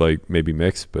suited, like maybe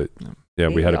mix, but yeah,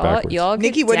 we had it backwards. Y'all get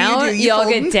Nikki, what down, do you do? Y'all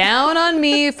get down on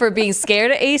me for being scared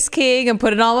of ace king and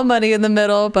putting all my money in the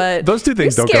middle, but those two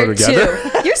things don't go together.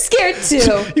 Too. You're scared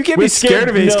too. You can't be scared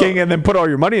of ace king and then put all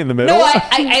your money in the middle. No,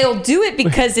 I'll do it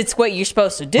because it's what you're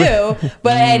supposed to do,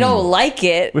 but I don't like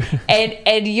it.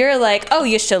 And you're like, oh,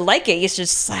 you should like it. You should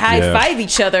high five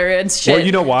each other and shit. Well,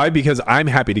 you know why? Because I'm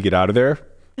happy to get out of there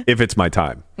if it's my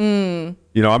time.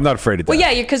 I'm not afraid of that. Well,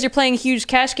 yeah, because you're playing huge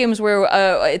cash games where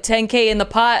 10K in the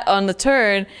pot on the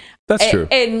turn. That's true.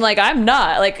 And like, I'm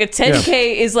not. Like, a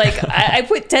 10K is like, I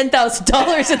put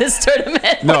 $10,000 in this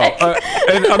tournament. No,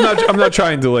 and I'm not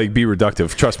trying to like be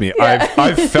reductive. Trust me,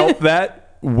 I've felt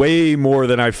that way more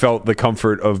than I felt the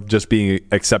comfort of just being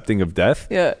accepting of death.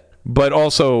 Yeah. But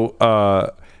also,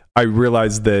 I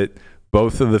realized that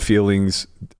both of the feelings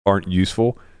aren't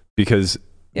useful because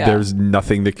there's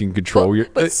nothing that can control your.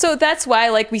 But so that's why,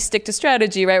 like, we stick to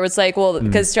strategy, right? Where it's like, well,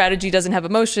 because strategy doesn't have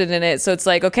emotion in it, so it's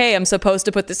like, okay, I'm supposed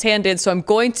to put this hand in, so I'm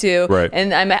going to, right?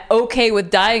 And I'm okay with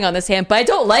dying on this hand, but I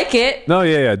don't like it. No,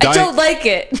 yeah. I don't like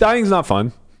it. Dying's not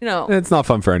fun. No, it's not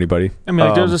fun for anybody. I mean,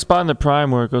 like, there's a spot in the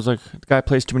prime where it goes like, the guy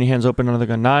plays too many hands open, another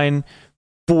gun 9,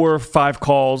 4, 5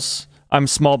 calls. I'm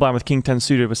small blind with king 10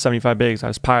 suited with 75 bigs. I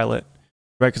just pile it.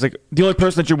 Right, because like the only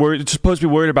person that you're supposed to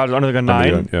be worried about is under the gun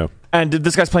 9. Yeah. And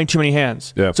this guy's playing too many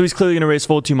hands. Yeah. So he's clearly going to raise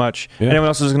fold too much. Yeah. And everyone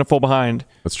else is going to fold behind.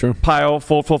 That's true. Pile,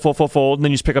 fold, and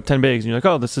then you just pick up 10 bigs. And you're like,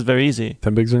 oh, this is very easy.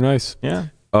 10 bigs are nice. Yeah.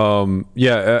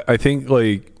 I think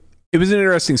like it was an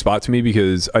interesting spot to me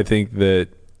because I think that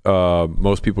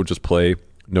most people just play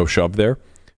no shove there,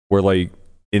 where like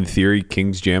in theory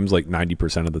Kings jams like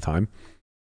 90% of the time.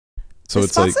 So the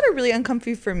it's spots like that are really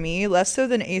uncomfy for me, less so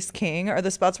than ace king, are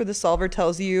the spots where the solver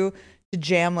tells you to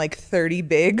jam like 30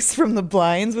 bigs from the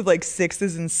blinds with like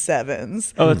 6s and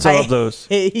 7s. Oh, it's all of those.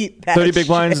 Hate that 30 big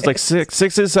blinds shit. is like 6s,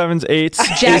 7s, 8s,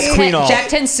 Jack, ace queen off. Jack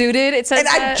 10 suited, it says And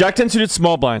that. Jack 10 suited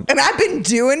small blind. And I've been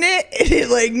doing it, and it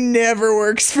like never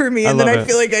works for me. And then love I it.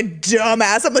 feel like a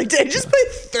dumbass. I'm like, did I just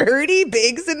put 30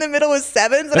 bigs in the middle with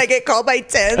 7s and I get called by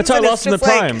 10s? That's how I and it's lost in the just,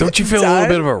 like, prime. don't you feel a little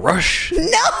bit of a rush? No,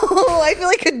 I feel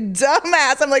like a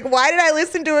dumbass. I'm like, why did I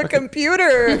listen to a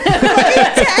computer?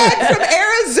 Fucking Ted from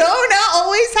Arizona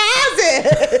always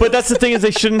has it. But that's the thing is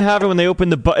they shouldn't have it when they open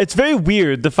the button. It's very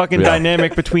weird, the fucking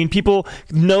dynamic between people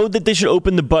know that they should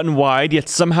open the button wide, yet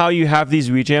somehow you have these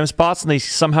rejam spots and they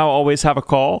somehow always have a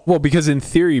call. Well, because in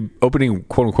theory, opening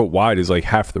quote unquote wide is like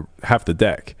half the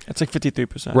deck. It's like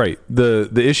 53%. Right. The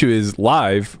issue is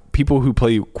live, people who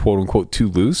play quote unquote too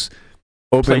loose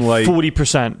open like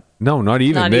 40%. no, not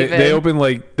even. Not They even. open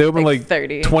like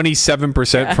 30.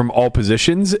 27% from all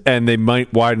positions, and they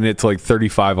might widen it to like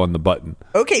 35 on the button.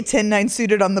 Okay, 10-9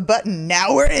 suited on the button.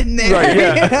 Now we're in there. Right,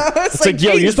 yeah. You know? It's like,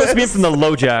 yo, you're supposed to be in Jesus. from the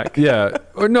low jack. Yeah.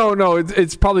 Or no,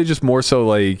 it's probably just more so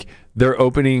like they're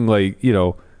opening like, you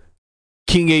know,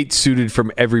 king 8 suited from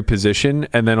every position,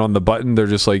 and then on the button they're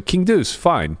just like king deuce,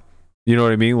 fine. You know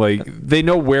what I mean? Like they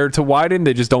know where to widen,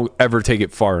 they just don't ever take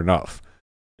it far enough.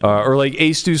 Or like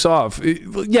ace deuce off.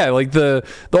 Yeah, like the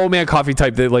old man coffee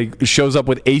type that like shows up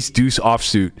with ace deuce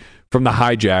offsuit from the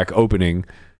hijack opening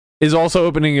is also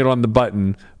opening it on the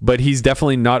button, but he's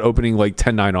definitely not opening like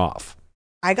 10-9 off.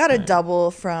 I got a double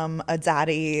from a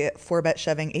daddy 4-bet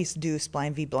shoving ace deuce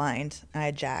blind v blind. I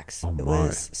had jacks. It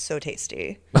was so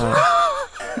tasty.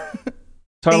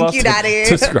 Thank you, daddy.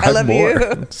 Describe I love more.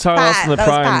 you. So I lost in the Pat, that was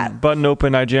prime. Pat. Button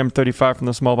open, I jammed 35 from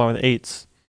the small blind with 8s.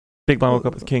 Big blind woke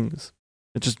up with kings.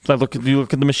 It just like you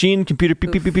look at the machine, computer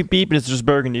beep beep beep beep beep, and it's just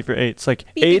burgundy for 8s. Like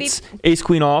Beep, beep, 8s, ace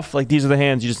queen off. Like these are the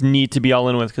hands you just need to be all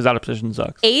in with because out of position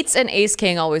sucks. 8s and ace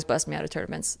king always bust me out of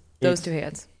tournaments. Those Eights. two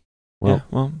hands. Well,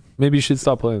 well, maybe you should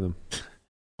stop playing them.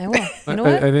 I will. You know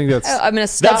what? I think that's I'm gonna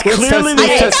stop. That's clearly I the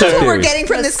think test that's what theory. we're getting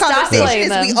from this Stop conversation playing is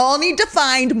them. we all need to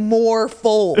find more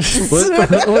folds.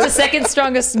 the second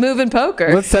strongest move in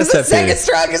poker. Let's test the that theory. second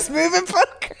strongest move in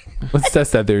poker. Let's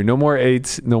test that theory. No more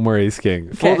 8s, no more ace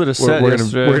king. folded a set We're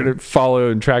yesterday. gonna follow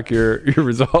and track your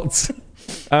results.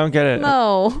 I don't get it.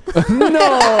 No. No.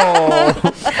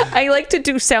 I like to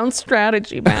do sound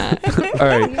strategy, Matt. All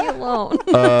right. Leave me alone.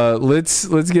 Let's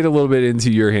get a little bit into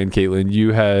your hand, Caitlin.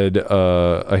 You had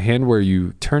a hand where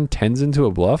you turned 10s into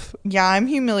a bluff. Yeah, I'm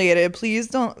humiliated. Please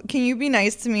don't. Can you be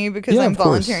nice to me because Yeah, I'm of course.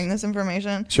 volunteering this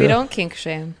information? Sure. We don't kink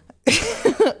shame.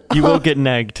 You will get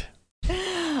negged.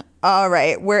 All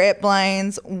right, we're at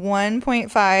blinds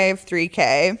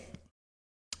 1.53K.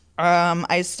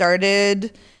 I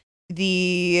started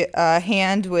the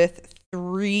hand with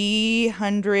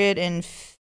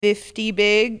 350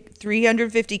 big,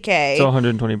 350K. So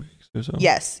 120 bigs or so.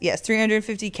 Yes,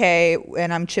 350K,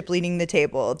 and I'm chip leading the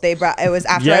table. They brought it was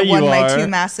after Yeah, I won you my are. 2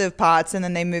 massive pots, and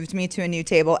then they moved me to a new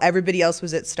table. Everybody else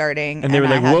was at starting, And they were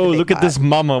I like, had the whoa, big look at pot. this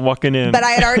mama walking in. But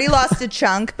I had already lost a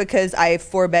chunk because I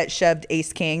 4-bet shoved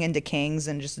ace king into kings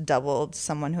and just doubled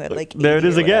someone who had like. there it 80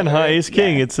 is or again, huh? whatever. Ace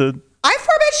king. Yeah. It's a I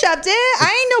 4-bet shoved it.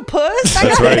 I ain't no puss. I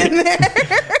That's got right. it in there.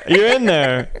 you're in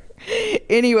there.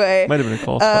 Anyway, Might have been a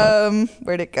call spot.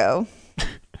 where'd it go?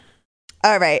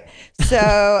 All right. So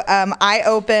I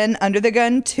open under the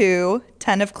gun 2,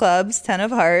 10 of clubs, 10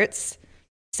 of hearts,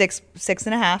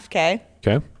 6.5K.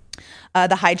 Okay.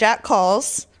 The hijack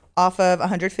calls off of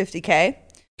 150K.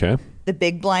 Okay. The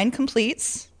big blind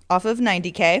completes off of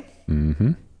 90K.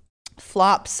 Mm-hmm.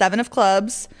 Flop 7 of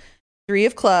clubs, 3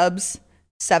 of clubs,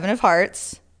 7 of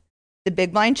hearts. The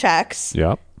big blind checks.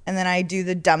 Yep. And then I do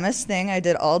the dumbest thing I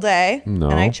did all day.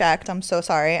 No. And I checked. I'm so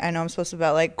sorry. I know I'm supposed to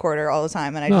bet like quarter all the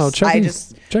time. And I No,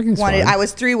 just checking's wanted, fine. I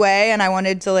was 3-way and I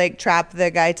wanted to like trap the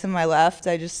guy to my left.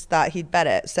 I just thought he'd bet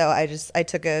it. So I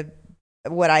took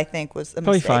what I think was a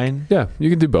Probably mistake. fine. Yeah, you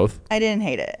can do both. I didn't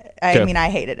hate it. I Okay. mean, I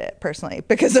hated it personally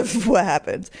because of what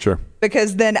happened. Sure.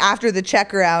 Because then after the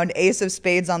check round, ace of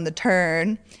spades on the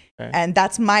turn. Okay. And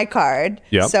that's my card.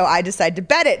 Yep. So I decide to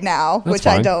bet it now, That's which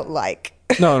I fine. don't like.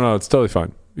 No, it's totally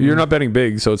fine. You're not betting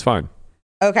big, so it's fine.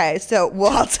 Okay, so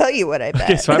I'll tell you what I bet.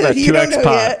 Okay, so I bet You don't 2x know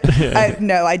pot. yet.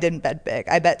 No, I didn't bet big.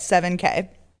 I bet 7K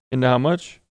And how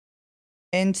much?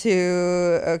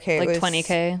 into it Like was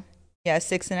 20K. Yeah,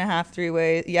 6.5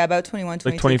 3-way. Yeah, about 21, 22K.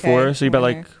 Like 24. So you bet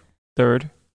like third.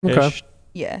 Okay.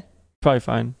 Yeah, Probably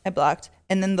fine. I blocked,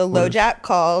 and then the low Worse. jack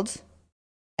called,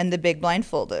 and the big blind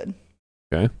folded.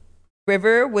 Okay.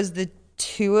 River was the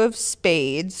 2 of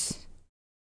spades.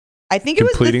 I think it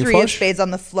was the Completing 3 flush? of spades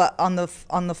on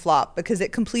the flop because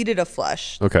it completed a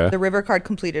flush. Okay. The river card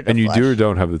completed a And you flush. do or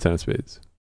don't have the 10 of spades?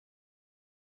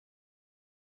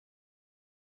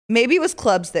 Maybe it was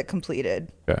clubs that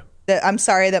completed. Okay. I'm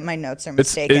sorry that my notes are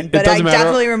mistaken, it but I doesn't matter.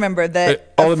 definitely remember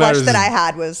that All the that flush matters that is I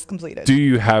had was completed. Do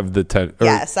you have the 10?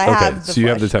 Yes, I have the So you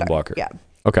have the flush 10 blocker. Yeah.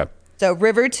 Okay. So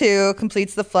river 2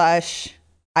 completes the flush.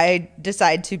 I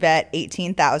decide to bet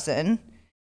 18,000,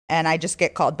 and I just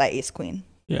get called by ace queen.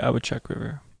 Yeah, I would check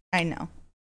river. I know.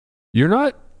 You're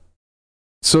not.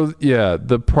 So, yeah,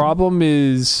 the problem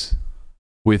is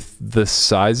with the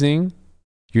sizing,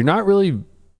 you're not really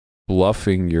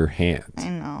bluffing your hand. I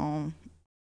know.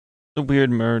 The weird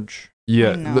merge.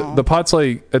 Yeah. I know. The pot's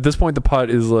like, at this point, the pot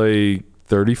is like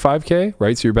 35K,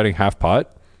 right? So you're betting half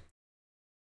pot.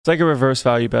 It's like a reverse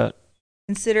value bet.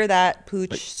 Consider that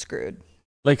pooch screwed.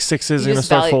 Like sixes You are going to just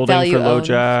start folding value for low own.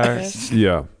 jacks.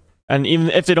 Yeah. And even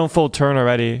if they don't fold turn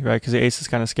already, right? Because the ace is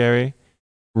kind of scary.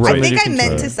 Right. I think I can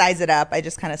meant try. to size it up. I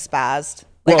just kind of spazzed.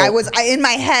 Like Well- in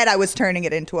my head, I was turning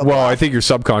it into a Well, bluff. I think your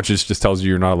subconscious just tells you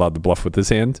you're not allowed to bluff with this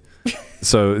hand.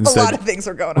 So a instead, lot of things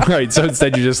were going on. right. So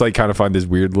instead, you just like kind of find this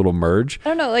weird little merge. I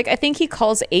don't know. Like I think he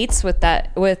calls 8s with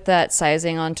that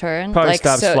sizing on turn. Probably like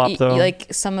stabs flop, though. Like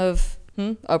some of. Oh,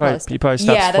 He probably stops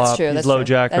yeah, flop. that's true. He's That's low true.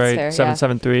 jack, That's right? fair,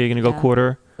 7-7-3. You're gonna go Yeah.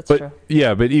 quarter. That's But true.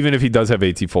 yeah, but even if he does have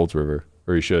 8, he folds river,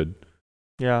 or he should.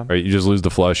 Yeah. Right. You just lose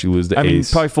the flush. You lose the I mean,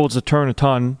 ace. probably folds the turn a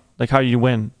ton. Like, how do you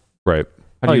win? Right.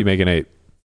 How How do you make an 8?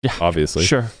 Yeah, Obviously.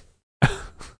 Sure.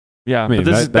 Yeah, I mean,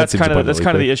 but this that that's seems kind of abundantly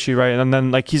the clear. issue, right? And then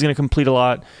like he's gonna complete a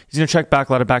lot. He's gonna check back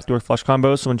a lot of backdoor flush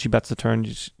combos. So when she bets the turn,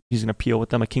 he's gonna peel with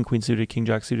them, like king queen suited, king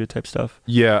jack suited type stuff.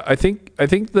 Yeah, I think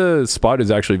the spot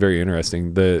is actually very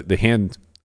interesting. The hand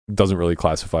doesn't really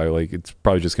classify. Like it's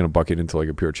probably just going to bucket into like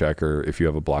a pure check, or if you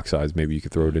have a block size, maybe you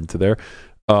could throw it into there.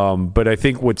 But I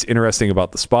think what's interesting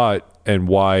about the spot and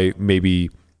why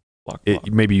maybe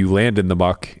maybe you land in the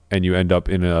muck and you end up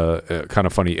in a kind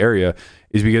of funny area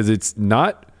is because it's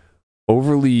not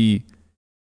overly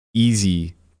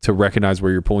easy to recognize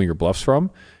where you're pulling your bluffs from,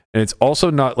 and it's also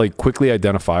not like quickly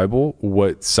identifiable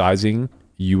what sizing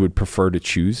you would prefer to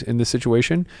choose in this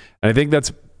situation. And I think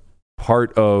that's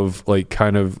part of like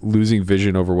kind of losing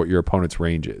vision over what your opponent's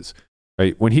range is,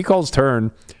 right? When he calls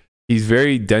turn, he's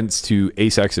very dense to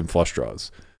ace X and flush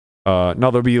draws. Now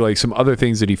there'll be like some other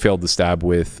things that he failed to stab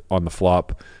with on the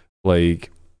flop,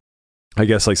 like I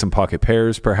guess like some pocket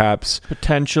pairs perhaps.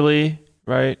 Potentially,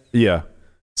 right? Yeah.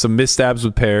 Some misstabs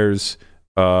with pairs,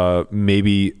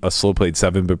 maybe a slow played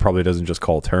 7, but probably doesn't just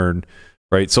call turn,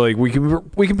 right? So like we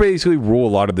can basically rule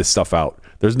a lot of this stuff out.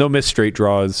 There's no missed straight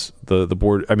draws. The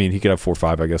board, I mean, he could have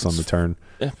 4-5, I guess, on the turn.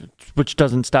 Which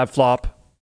doesn't stab flop.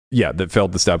 Yeah, that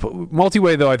failed the stab.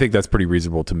 Multi-way, though, I think that's pretty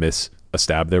reasonable to miss a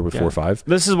stab there with 4-5.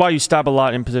 This is why you stab a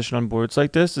lot in position on boards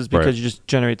like this, is because Right. you just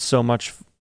generate so much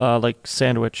like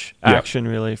sandwich action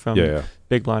really from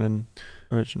big blind and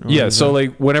original. Yeah, so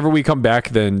like whenever we come back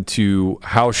then to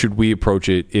how should we approach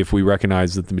it if we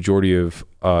recognize that the majority of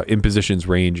imposition's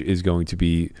range is going to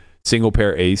be single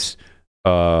pair ace,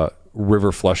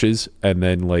 river flushes, and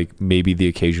then like maybe the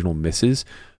occasional misses.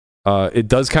 It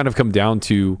does kind of come down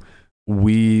to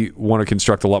we want to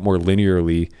construct a lot more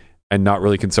linearly and not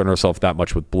really concern ourselves that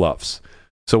much with bluffs.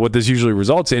 So what this usually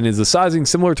results in is the sizing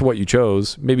similar to what you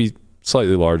chose, maybe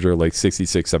slightly larger, like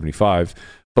 66, 75.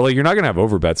 But like you're not going to have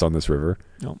overbets on this river.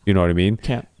 No. You know what I mean?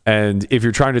 Can't. And if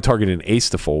you're trying to target an ace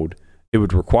to fold, it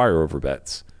would require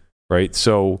overbets, right?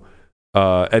 So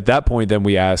at that point, then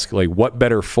we ask like what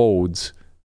better folds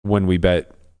when we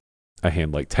bet a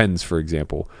hand like 10s, for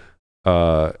example.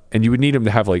 And you would need them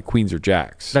to have like queens or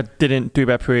jacks. That didn't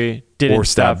 3-bet pre, didn't or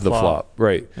stab the flop.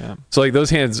 Right. Yeah. So like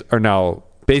those hands are now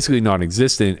basically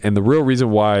non-existent. And the real reason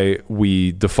why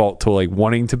we default to like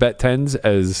wanting to bet 10s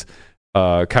as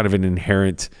kind of an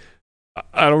inherent,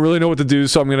 I don't really know what to do,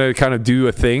 so I'm going to kind of do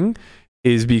a thing,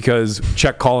 is because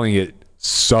check calling it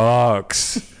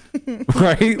sucks.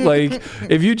 Right? Like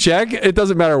if you check, it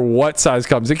doesn't matter what size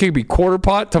comes. It can be quarter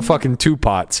pot to fucking 2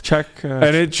 pots. Check.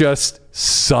 And it just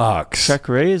sucks. Check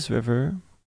raise river.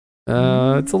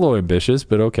 It's a little ambitious,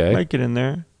 but okay. Might get in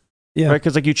there. Yeah. Right,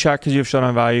 because like you check because you have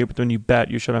showdown value, but when you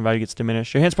bet, your showdown value gets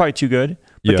diminished. Your hand's probably too good,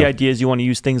 but the idea is you want to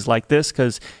use things like this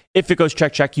because if it goes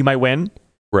check check, you might win.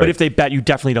 Right. But if they bet, you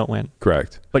definitely don't win.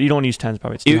 Correct. But you don't want to use 10s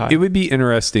probably. It's too high. It would be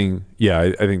interesting. Yeah,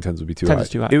 I think 10s would be too high. 10s is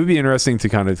too high. It would be interesting to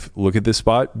kind of look at this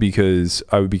spot because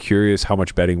I would be curious how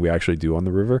much betting we actually do on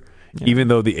the river, even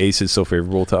though the ace is so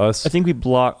favorable to us. I think we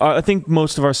block. I think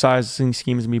most of our sizing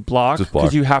schemes can be blocked Just block.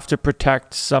 because you have to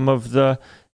protect some of the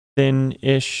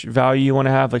thin-ish value you want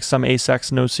to have, like some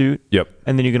ace-x no suit. Yep.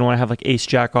 And then you're going to want to have like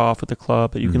ace-jack off with the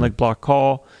club that you can like block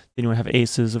call. Then you want to have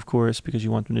aces, of course, because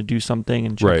you want them to do something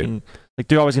and checking. Right. Like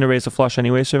they're always going to raise the flush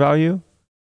anyway, so value.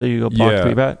 So you go block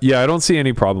 3-bet. Yeah, I don't see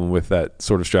any problem with that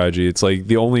sort of strategy. It's like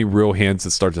the only real hands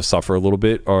that start to suffer a little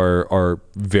bit are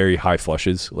very high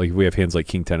flushes. Like we have hands like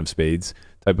king 10 of spades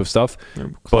type of stuff.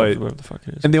 But whatever the fuck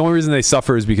it is. And the only reason they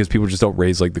suffer is because people just don't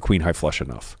raise like the queen high flush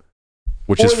enough,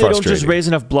 which or is they frustrating. don't just raise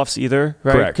enough bluffs either,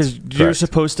 right? Correct. Because you're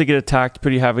supposed to get attacked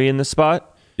pretty heavy in this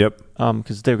spot. Yep.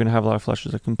 Because they're going to have a lot of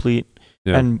flushes that complete.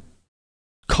 Yeah. And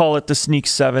call it the sneak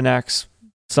 7x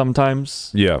sometimes.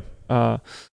 Yeah.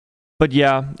 But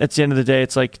yeah, at the end of the day,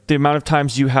 it's like the amount of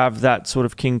times you have that sort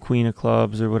of king, queen of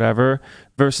clubs or whatever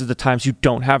versus the times you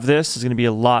don't have this is going to be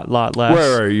a lot less.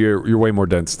 Right. You're way more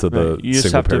dense to the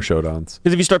single pair showdowns.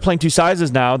 Because if you start playing two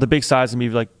sizes now, the big size is going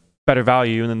to be like better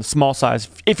value, and then the small size,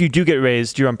 if you do get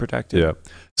raised, you're unprotected. Yeah.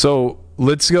 So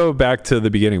let's go back to the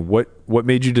beginning. What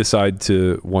made you decide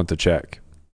to want to check?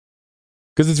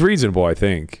 Because it's reasonable, I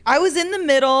think. I was in the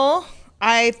middle.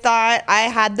 I thought I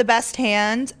had the best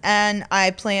hand, and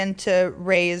I planned to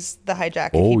raise the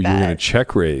hijack. Oh, you're gonna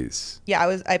check raise.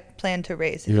 Yeah, I planned to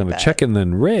raise. You're gonna check and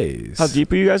then raise. How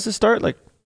deep are you guys to start? Like,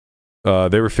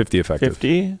 they were 50 effective.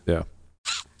 50. Yeah.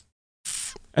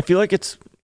 I feel like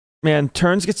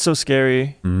turns get so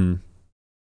scary. Mm-hmm.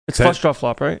 It's flush draw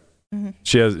flop, right?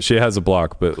 Mm-hmm. She has a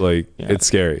block, but like it's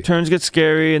scary. Turns get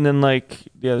scary, and then like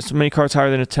there's so many cards higher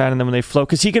than a 10, and then when they float,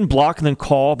 because he can block and then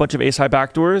call a bunch of ace high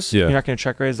backdoors. Yeah. You're not going to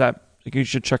check raise that. Like, you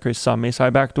should check raise some ace high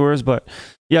backdoors, but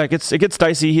yeah, it gets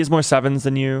dicey. He has more sevens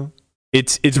than you.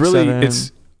 It's really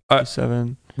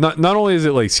seven. Not only is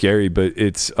it like scary, but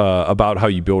it's about how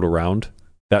you build around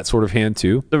that sort of hand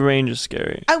too. The range is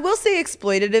scary. I will say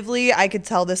exploitatively, I could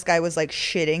tell this guy was like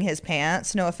shitting his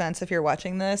pants. No offense if you're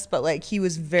watching this, but like he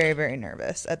was very, very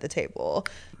nervous at the table.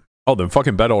 Oh, then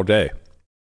fucking bet all day.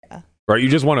 Yeah. Right? You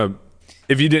just want to,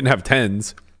 if you didn't have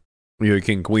tens, you're a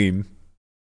king queen,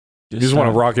 you just want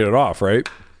to rocket it off, right?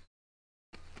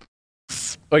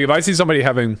 Like if I see somebody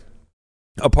having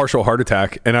a partial heart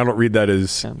attack and I don't read that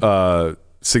as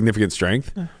significant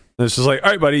strength, it's just like, all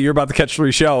right, buddy, you're about to catch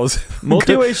 3 shells.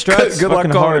 Multi-way strats. Good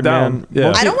luck calling it down.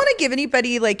 Yeah. I don't want to give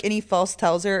anybody like any false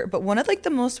tells but one of like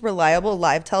the most reliable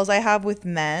live tells I have with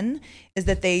men is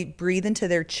that they breathe into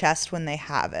their chest when they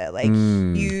have it. Like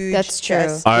huge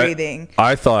chest breathing.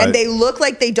 I thought, and they look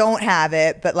like they don't have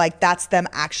it, but like that's them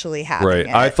actually having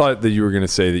it. I thought that you were going to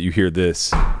say that you hear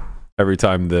this every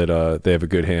time that they have a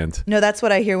good hand. No, that's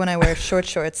what I hear when I wear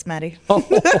shorts, Maddie.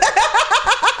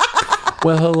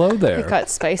 Well, hello there. It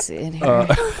got spicy in here.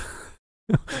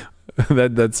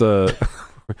 That's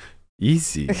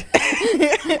easy.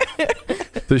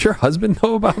 Does your husband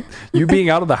know about you being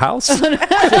out of the house?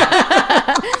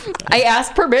 I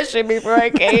asked permission before I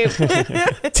came.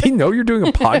 Does he know you're doing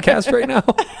a podcast right now?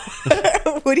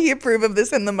 Would he approve of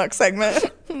this in the muck segment?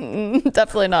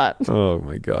 Definitely not. Oh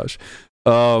my gosh.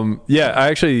 Yeah,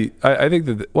 I think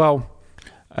that, well,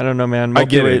 I don't know, man.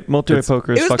 Multi-way poker is fucking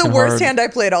hard. It was the worst hand I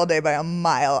played all day by a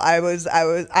mile.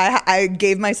 I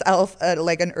gave myself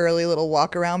an early little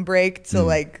walk around break to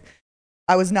like,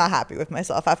 I was not happy with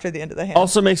myself after the end of the hand.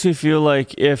 Also makes me feel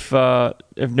like if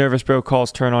Nervous Bro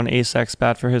calls turn on ace X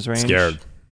bad for his range, scared.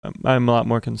 I'm a lot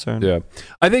more concerned. Yeah,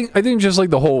 I think just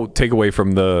like the whole takeaway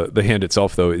from the hand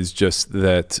itself though is just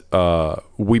that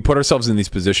we put ourselves in these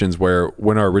positions where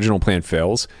when our original plan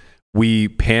fails, we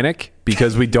panic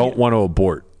because we don't want to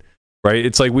abort. Right?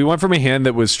 It's like we went from a hand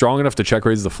that was strong enough to check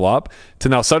raise the flop to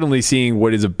now suddenly seeing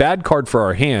what is a bad card for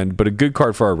our hand, but a good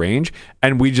card for our range.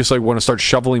 And we just like want to start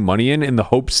shoveling money in the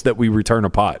hopes that we return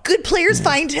a pot. Good players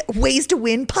find ways to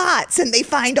win pots, and they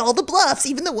find all the bluffs,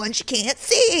 even the ones you can't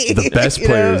see. The best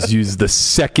players use the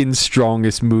second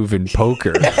strongest move in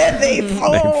poker. They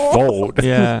fold.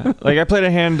 Yeah. Like I played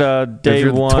a hand day if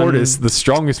you're one. The tortoise, the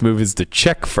strongest move is to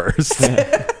check first.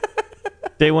 Yeah.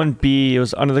 Day 1B, it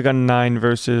was under the gun 9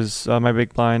 versus my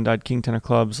big blind. I had king 10 of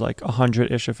clubs, like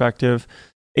 100-ish effective.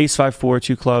 Ace 5-4,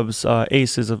 2 clubs.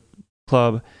 Ace is a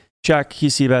club. Check,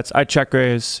 he c-bets. I check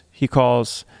raise, he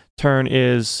calls. Turn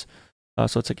is,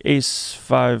 so it's like ace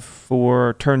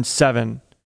 5-4, turn 7.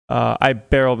 I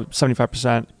barrel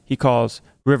 75%. He calls.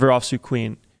 River offsuit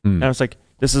queen. And I was like,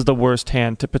 this is the worst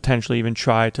hand to potentially even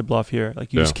try to bluff here.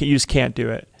 Like you just can't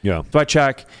do it. Yeah. So I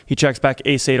check. He checks back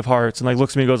ace 8 of hearts and like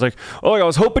looks at me and goes like, "Oh, I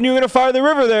was hoping you were gonna fire the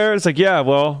river there." It's like, yeah,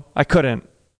 well, I couldn't.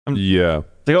 Yeah.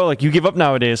 Like, oh, like you give up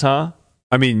nowadays, huh?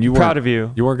 I mean, you proud of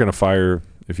you. You weren't gonna fire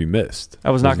if you missed. I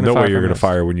was not gonna. No fire way you're gonna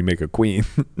fire when you make a queen.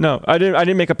 No, I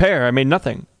didn't make a pair. I made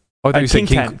nothing. Oh, I thought you said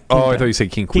king. 10. I thought you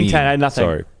said king queen. King 10. I had nothing.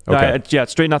 Sorry. No, Okay. yeah,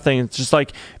 straight nothing. It's just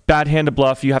like bad hand to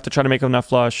bluff. You have to try to make enough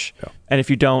flush. Yeah. And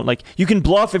if you don't, like, you can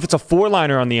bluff if it's a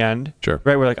 4-liner on the end. Sure.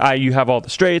 Right, where like you have all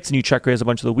the straights and you check raise a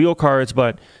bunch of the wheel cards,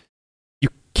 but you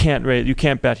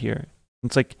can't bet here.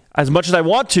 It's like, as much as I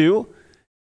want to,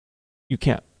 you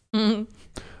can't. Mhm.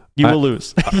 You will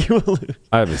lose. You will lose.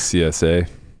 I have a CSA.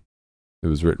 It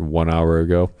was written 1 hour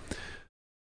ago.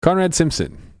 Conrad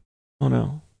Simpson. Oh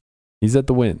no. He's at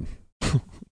the win.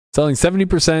 Selling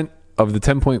 70% of the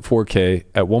 10.4K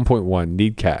at 1.1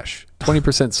 need cash.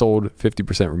 20% sold,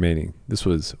 50% remaining. This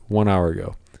was 1 hour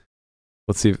ago.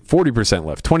 Let's see, 40%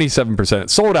 left,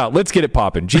 27% sold out. Let's get it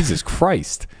popping. Jesus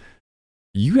Christ.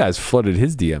 You guys flooded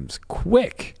his DMs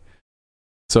quick.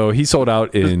 So he sold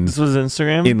out in... This was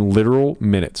Instagram? In literal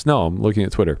minutes. No, I'm looking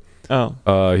at Twitter.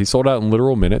 Oh. He sold out in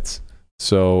literal minutes.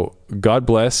 So God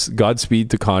bless, Godspeed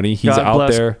to Connie. He's God out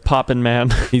bless there. Poppin' man.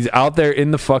 He's out there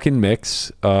in the fucking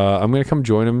mix. I'm going to come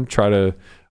join him, try to...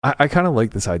 I kind of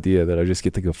like this idea that I just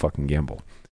get to go fucking gamble.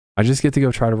 I just get to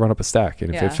go try to run up a stack.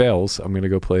 And if it fails, I'm going to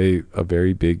go play a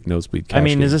very big nosebleed cash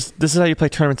game. This is how you play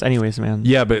tournaments anyways, man.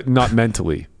 Yeah, but not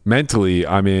mentally. Mentally,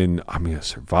 I'm going to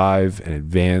survive and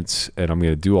advance, and I'm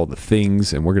going to do all the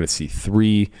things, and we're going to see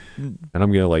 3, and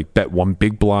I'm going to like bet one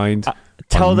big blind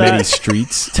on many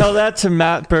streets. Tell that to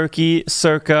Matt Berkey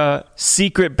circa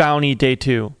Secret Bounty Day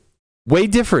 2. Way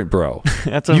different, bro.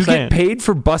 That's what I'm saying. You get paid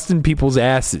for busting people's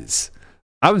asses.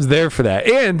 I was there for that.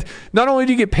 And not only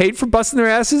do you get paid for busting their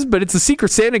asses, but it's a Secret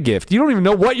Santa gift. You don't even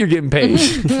know what you're getting paid.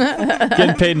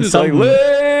 Getting paid in something. Like,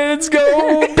 let's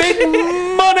go, big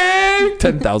money.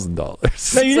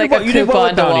 $10,000. No, you did well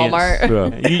with to bounties.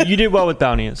 Walmart. Yeah. You did well with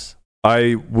bounties.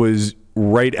 I was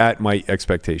right at my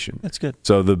expectation. That's good.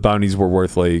 So the bounties were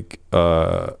worth like,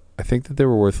 I think that they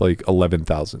were worth like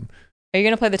 11,000. Are you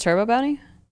going to play the turbo bounty?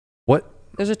 What?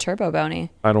 There's a turbo bounty.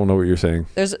 I don't know what you're saying.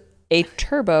 There's a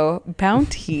turbo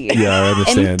bounty. Yeah, I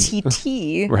understand.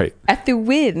 MTT. Right. At the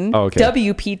win. Oh, okay.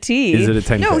 WPT. Is it a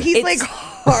 10K? No, he's like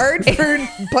hard for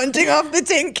punting off the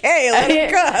 10K. Let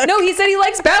him go. No, he said he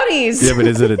likes bounties. Yeah, but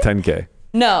is it a 10K?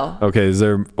 No. Okay, is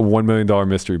there a $1 million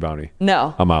mystery bounty?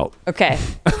 No. I'm out. Okay.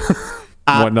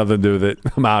 Want nothing to do with it.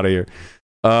 I'm out of here.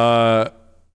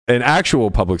 An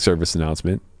actual public service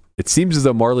announcement. It seems as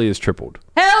though Marley has tripled.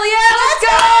 Hell yeah, let's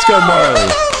go! Let's go,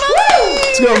 Marley.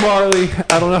 Let's go, Marley.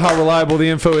 I don't know how reliable the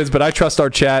info is, but I trust our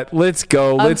chat. Let's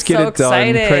go. Let's get it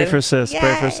done. Pray for sis.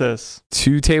 Pray for sis.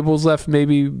 2 tables left,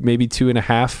 maybe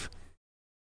 2.5.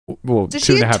 Well, Does 2.5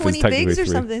 she is have 20 technically bigs or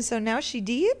 3. something? So now she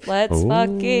deep? Let's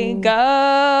fucking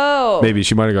go. Maybe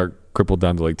she might have got crippled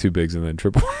down to like 2 bigs and then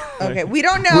triple. Okay, we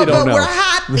don't know, but we're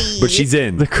happy. But she's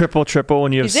in. The cripple triple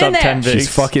when you have She's sub in 10 there. bigs.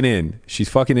 She's fucking in. She's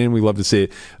fucking in. We love to see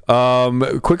it.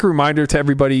 Quick reminder to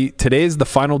everybody. Today is the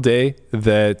final day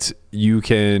that you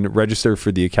can register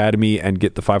for the Academy and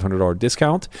get the $500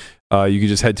 discount. You can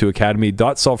just head to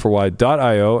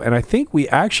academy.solveforwhy.io. And I think we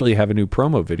actually have a new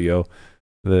promo video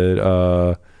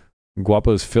that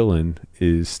Guapo's fill-in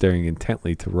is staring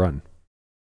intently to run.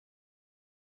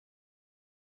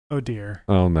 Oh dear.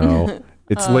 Oh no.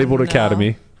 It's labeled no.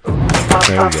 Academy.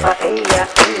 There we go.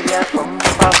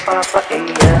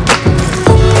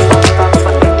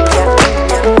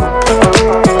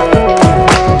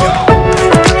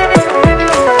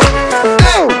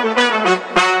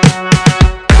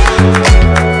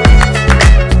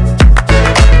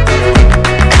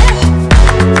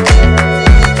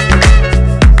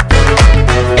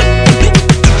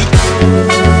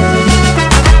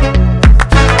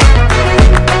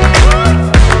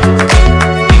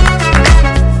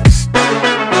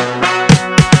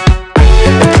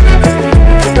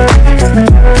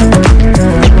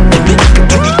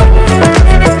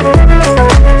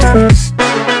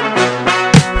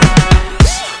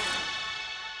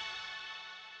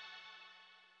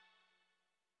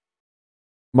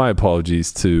 My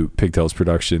apologies to Pigtails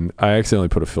Production. I accidentally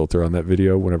put a filter on that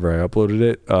video whenever I uploaded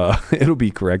it. It'll be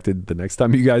corrected the next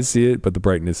time you guys see it, but the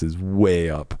brightness is way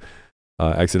up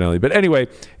accidentally. But anyway,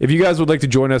 if you guys would like to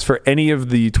join us for any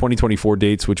of the 2024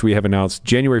 dates, which we have announced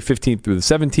January 15th through the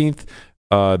 17th,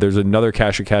 there's another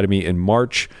Cash Academy in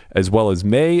March as well as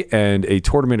May, and a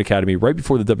Tournament Academy right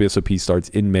before the WSOP starts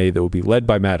in May that will be led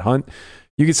by Matt Hunt.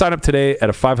 You can sign up today at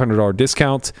a $500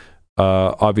 discount.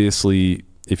 Obviously,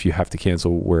 if you have to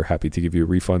cancel, we're happy to give you a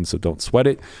refund, so don't sweat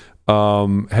it.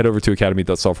 Head over to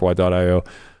academy.solveforwhy.io.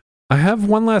 I have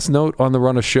one last note on the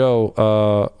run of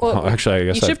show. Actually, I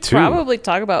guess I have 2. You should probably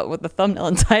talk about what the thumbnail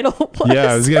and title was.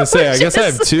 Yeah, I was going to say, I guess I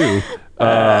have 2.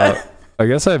 I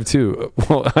guess I have 2.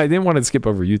 Well, I didn't want to skip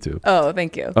over you 2. Oh,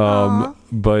 thank you.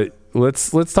 But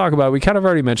let's talk about it. We kind of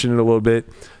already mentioned it a little bit,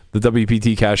 the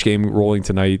WPT cash game rolling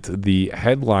tonight. The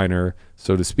headliner,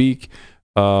 so to speak,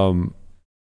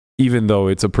 even though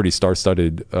it's a pretty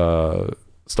star-studded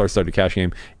cash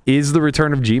game, is the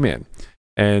return of G-Man.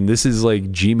 And this is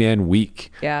like G-Man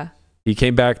week. Yeah. He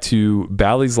came back to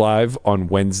Bally's Live on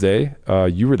Wednesday.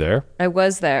 You were there. I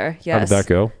was there. Yes. How did that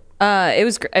go? It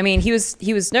was. I mean, he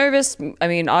was nervous. I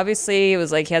mean, obviously, it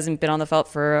was like he hasn't been on the felt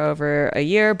for over a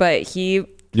year, but he. You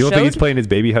don't think he's playing his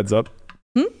baby heads up?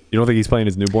 You don't think he's playing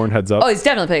his newborn heads up? Oh, he's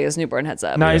definitely playing his newborn heads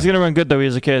up. Nah, he's gonna run good though.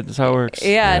 He's a kid. That's how it works.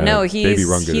 Yeah, no, baby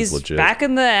run good is he's legit. back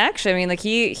in the action. I mean, like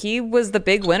he was the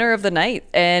big winner of the night,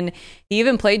 and he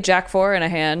even played Jack 4 in a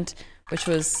hand, which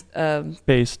was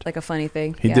based like a funny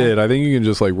thing. He did. I think you can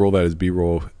just like roll that as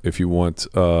B-roll if you want.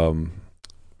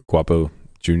 Guapo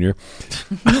Jr.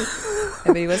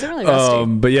 But he wasn't really rusty.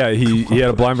 But yeah, he had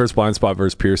a blind versus blind spot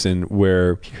versus Pearson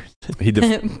where he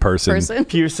did Person.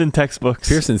 Pearson textbooks.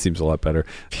 Pearson seems a lot better.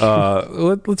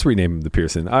 Let's rename him the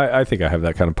Pearson. I think I have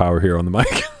that kind of power here on the mic.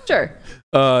 Sure.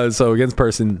 So against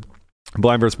Person,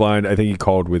 blind versus blind, I think he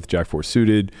called with Jack 4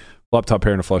 suited, flop top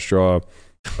pair and a flush draw.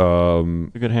 A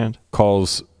good hand.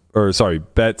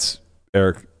 Bets.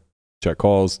 Eric check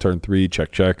calls. Turn 3,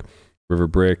 check. River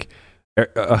brick.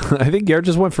 I think Garrett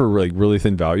just went for like really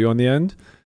thin value on the end,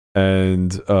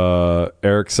 and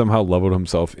Eric somehow leveled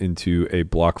himself into a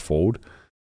block fold,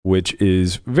 which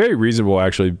is very reasonable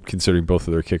actually, considering both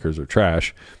of their kickers are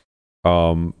trash.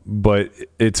 But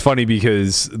it's funny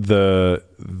because the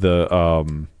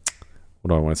what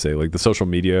do I want to say? Like the social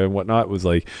media and whatnot was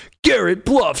like, Garrett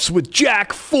bluffs with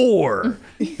Jack 4.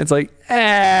 It's like,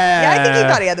 Yeah, I think he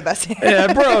thought he had the best hand.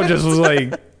 Yeah, bro just was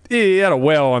like, he had a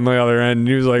whale on the other end. And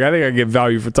he was like, I think I get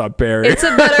value for top pair. It's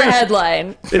a better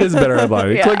headline. It is a better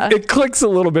headline. It clicks a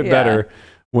little bit Yeah. better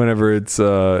whenever it's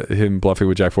him bluffing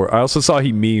with Jack 4. I also saw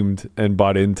he memed and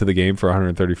bought into the game for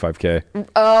 $135K.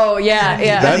 Oh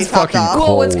yeah. That's fucking cold.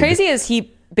 Well, what's crazy is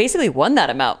he basically won that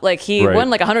amount. Like he won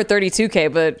like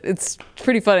 132K, but it's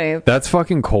pretty funny. That's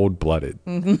fucking cold-blooded.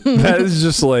 That is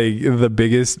just like the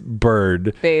biggest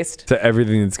bird Based to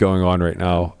everything that's going on right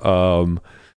now.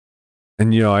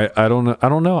 And you know, I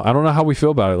don't know how we feel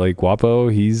about it. Like Guapo,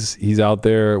 he's out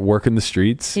there working the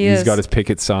streets. He's got his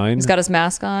picket sign. He's got his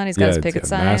mask on. He's got his picket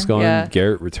sign. Mask on. Yeah.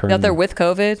 Garrett returned. He's out there with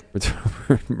COVID.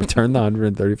 Return the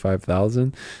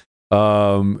 135,000.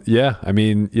 Yeah, I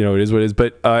mean, you know, it is what it is.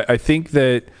 But I think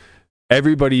that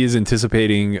everybody is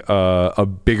anticipating a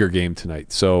bigger game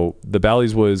tonight. So the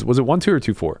Bally's was it 1-2 or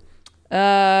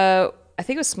 2-4? I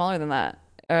think it was smaller than that.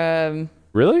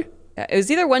 Really? Yeah, it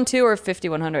was either 1-2 or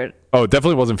 50-100. Oh, it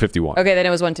definitely wasn't 51. Okay, then it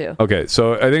was 1-2. Okay,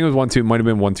 so I think it was 1-2. Might have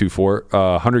been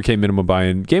 1-2-4. 100K minimum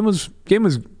buy-in. Game was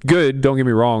good. Don't get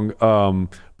me wrong.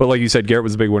 But like you said, Garrett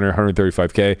was the big winner.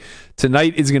 135K.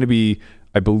 Tonight is going to be,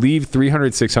 I believe,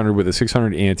 300, 600 with a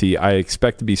 600 ante. I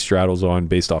expect to be straddles on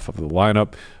based off of the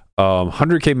lineup.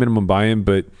 100K minimum buy-in.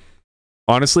 But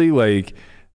honestly, like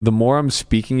the more I'm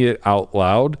speaking it out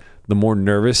loud, the more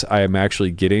nervous I am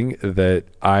actually getting that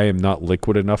I am not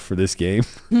liquid enough for this game.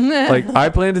 Like I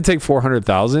plan to take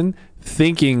 400,000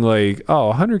 thinking like,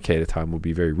 oh, 100K at a time will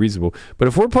be very reasonable. But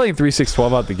if we're playing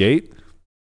 3-6-12 out the gate,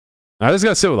 I just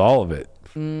got to sit with all of it.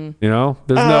 You know,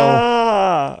 there's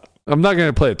I'm not going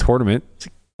to play a tournament.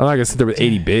 I'm not going to sit there with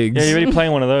 80 bigs. Yeah, you're already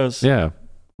playing one of those. Yeah.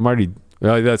 I'm already,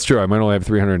 that's true. I might only have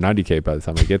 390K by the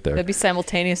time I get there. They'd be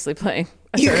simultaneously playing.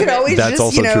 You could always That's just,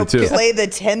 also true, too. play the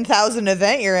 10,000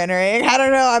 event you're entering. I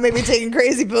don't know. I may be taking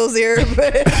crazy pills here,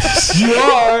 but You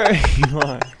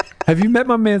are. Have you met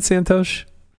my man Santosh?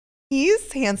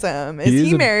 he's handsome. Is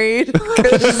he married?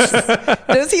 'Cause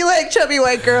does he like chubby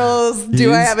white girls?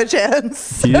 Do I have a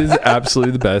chance? He is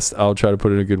absolutely the best. I'll try to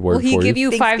put in a good word Will he for give you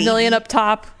Thanks, $5 million baby. up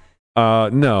top?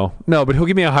 No, but he'll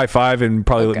give me a high five and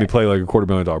probably let me play like a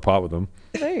 $250,000 pot with him.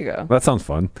 There you go. That sounds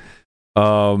fun.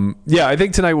 Yeah, I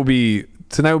think tonight will be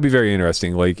very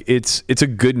interesting. Like it's a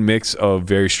good mix of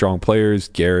very strong players,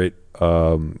 Garrett,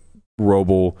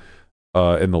 Roble,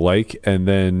 and the like, and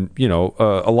then you know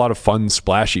a lot of fun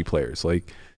splashy players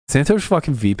like Santosh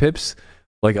fucking V-Pips,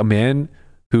 like a man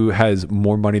who has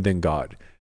more money than God,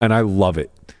 and I love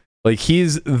it. Like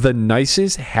he's the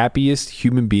nicest, happiest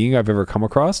human being I've ever come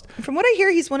across. From what I hear,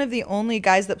 he's one of the only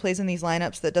guys that plays in these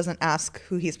lineups that doesn't ask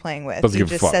who he's playing with. Doesn't He give a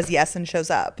just fuck. says yes and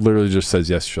shows up. Literally just says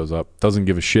yes, shows up, doesn't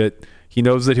give a shit. He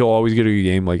knows that he'll always get a good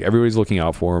game. Like everybody's looking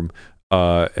out for him.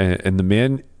 And the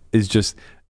man is just,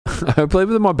 I played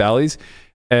with him on Bally's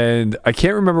and I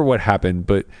can't remember what happened,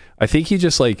 but I think he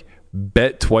just like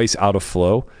bet twice out of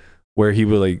flow where he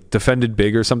would like defended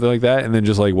big or something like that. And then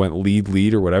just like went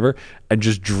lead or whatever and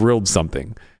just drilled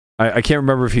something. I can't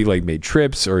remember if he like made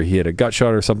trips or he had a gut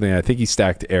shot or something. I think he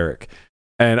stacked Eric.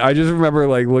 And I just remember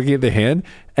like looking at the hand,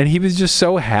 and he was just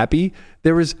so happy.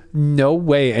 There was no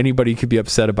way anybody could be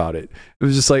upset about it. It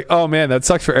was just like, oh man, that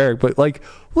sucks for Eric. But like,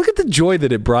 look at the joy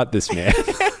that it brought this man.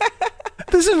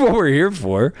 This is what we're here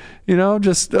for. You know,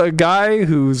 just a guy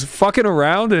who's fucking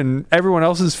around and everyone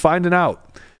else is finding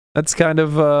out. That's kind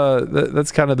of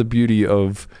the beauty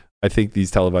of, I think,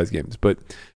 these televised games. But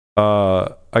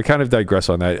I kind of digress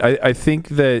on that. I think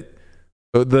that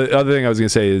the other thing I was going to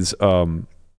say is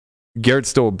Garrett's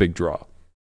still a big draw.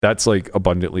 That's like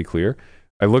abundantly clear.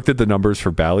 I looked at the numbers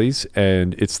for Bally's,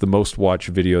 and it's the most watched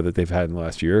video that they've had in the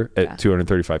last year at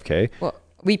 235K. Well,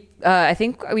 I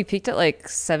think we peaked at like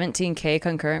 17K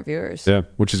concurrent viewers. Yeah,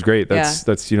 which is great.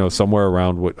 That's somewhere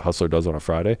around what Hustler does on a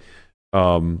Friday.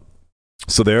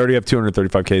 So they already have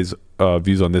 235K's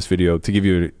views on this video. To give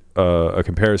you a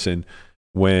comparison,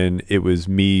 when it was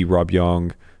me, Rob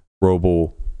Young,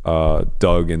 Roble,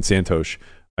 Doug, and Santosh,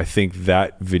 I think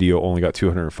that video only got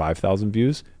 205,000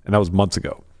 views, and that was months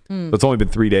ago. So it's only been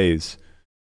 3 days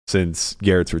since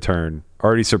Garrett's return.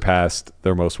 Already surpassed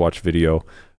their most watched video.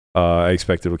 I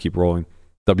expect it'll keep rolling.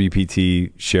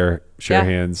 WPT, share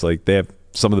hands, like they have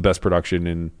some of the best production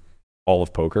in all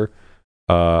of poker.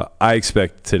 I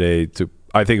expect today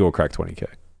I think it will crack 20K.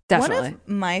 Definitely. One of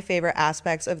my favorite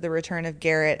aspects of the return of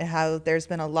Garrett, how there's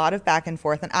been a lot of back and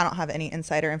forth, and I don't have any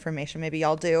insider information, maybe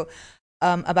y'all do,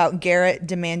 about Garrett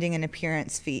demanding an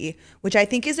appearance fee, which I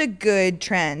think is a good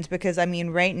trend because, I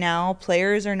mean, right now,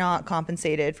 players are not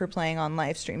compensated for playing on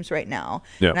live streams right now.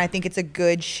 Yeah. And I think it's a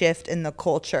good shift in the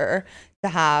culture to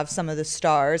have some of the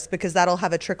stars because that'll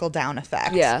have a trickle-down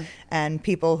effect. Yeah. And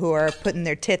people who are putting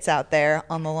their tits out there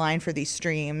on the line for these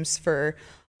streams for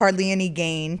hardly any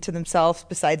gain to themselves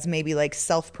besides maybe like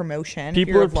self-promotion.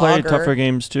 People would play tougher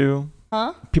games too.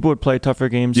 Huh? People would play tougher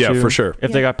games too. Yeah, for sure.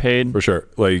 If they got paid. For sure.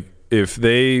 Like if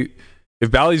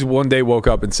Bally's one day woke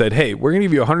up and said, hey, we're going to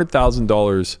give you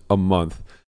 $100,000 a month,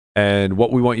 and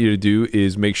what we want you to do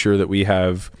is make sure that we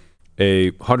have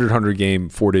a 100 game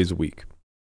 4 days a week,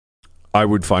 I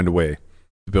would find a way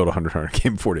to build a 100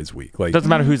 game 4 days a week. Like, doesn't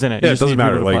matter who's in it. Yeah, it doesn't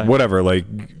matter. Like whatever. Like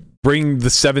bring the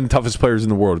 7 toughest players in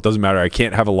the world. It doesn't matter. I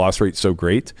can't have a loss rate so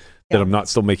great that I'm not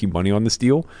still making money on this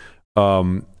deal.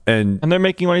 And they're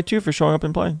making money too for showing up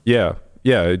and playing. Yeah.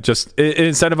 Yeah, it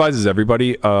incentivizes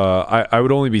everybody. I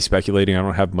would only be speculating. I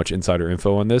don't have much insider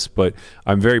info on this, but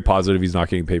I'm very positive he's not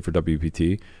getting paid for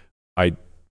WPT. I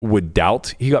would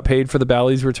doubt he got paid for the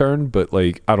Bally's return, but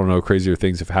like I don't know, crazier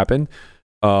things have happened.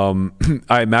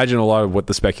 I imagine a lot of what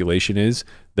the speculation is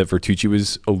that Vertucci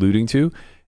was alluding to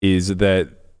is that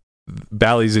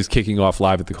Bally's is kicking off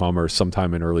live at the Commerce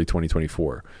sometime in early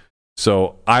 2024.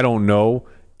 So I don't know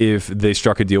if they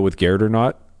struck a deal with Garrett or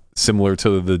not, similar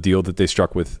to the deal that they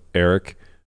struck with Eric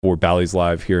for Bally's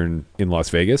Live here in Las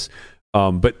Vegas.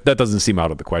 But that doesn't seem out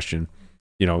of the question.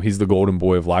 You know, he's the golden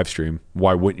boy of live stream.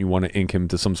 Why wouldn't you want to ink him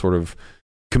to some sort of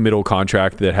committal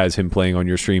contract that has him playing on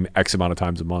your stream X amount of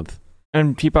times a month?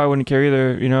 And people I wouldn't care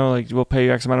either. You know, like we'll pay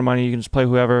you X amount of money. You can just play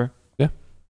whoever. Yeah.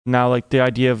 Now, like the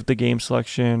idea of the game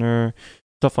selection or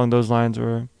stuff along those lines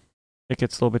where it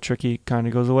gets a little bit tricky kind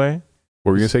of goes away.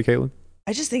 What were you going to say, Caitlin?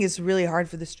 I just think it's really hard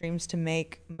for the streams to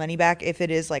make money back if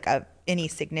it is like any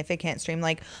significant stream.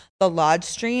 Like the Lodge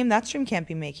stream, that stream can't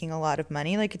be making a lot of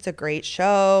money. Like it's a great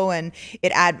show and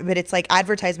but it's like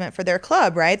advertisement for their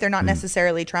club, right? They're not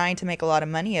necessarily trying to make a lot of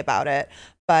money about it.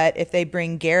 But if they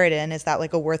bring Garrett in, is that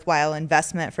like a worthwhile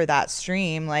investment for that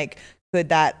stream? Like could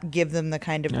that give them the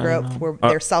kind of growth where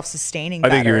they're self-sustaining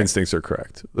better? I think your instincts are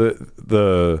correct.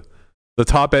 The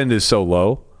top end is so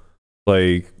low.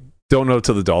 Like don't know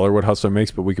to the dollar what Hustler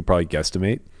makes, but we could probably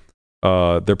guesstimate.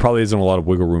 There probably isn't a lot of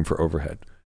wiggle room for overhead.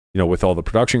 You know, with all the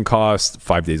production costs,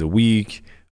 5 days a week,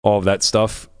 all of that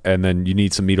stuff, and then you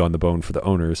need some meat on the bone for the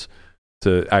owners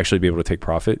to actually be able to take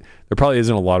profit. There probably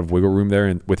isn't a lot of wiggle room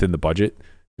there within the budget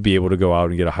to be able to go out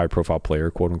and get a high-profile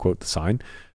player, quote unquote, to sign.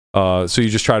 So you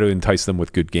just try to entice them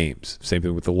with good games. Same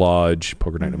thing with the Lodge,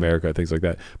 Poker Night in America, things like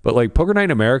that. But like Poker Night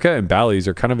in America and Bally's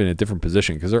are kind of in a different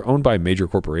position because they're owned by major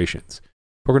corporations.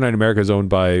 Poker Night in America is owned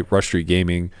by Rush Street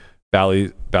Gaming.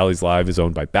 Bally's Live is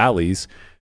owned by Bally's.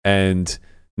 And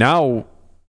now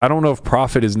I don't know if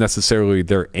profit is necessarily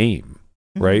their aim,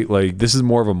 right? Like this is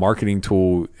more of a marketing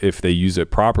tool if they use it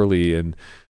properly. And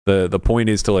the point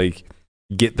is to like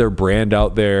get their brand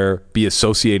out there, be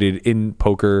associated in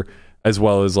poker, as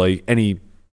well as like any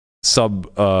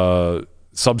subspaces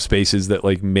that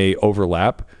like may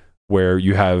overlap where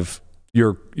you have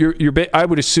I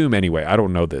would assume anyway, I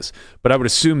don't know this, but I would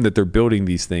assume that they're building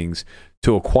these things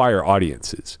to acquire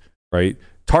audiences, right?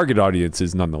 Target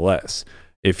audiences nonetheless.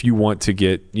 If you want to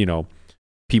get, you know,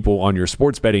 people on your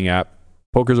sports betting app,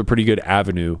 poker's a pretty good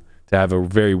avenue to have a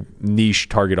very niche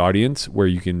target audience where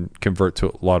you can convert to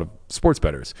a lot of sports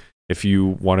bettors. If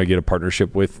you want to get a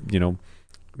partnership with,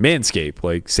 Manscaped,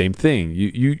 like same thing.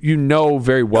 You know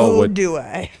very well what do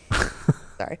I?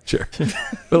 Sorry. Sure.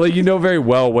 But like very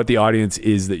well what the audience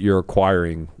is that you're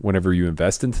acquiring whenever you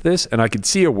invest into this. And I could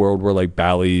see a world where like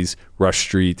Bally's, Rush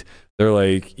Street, they're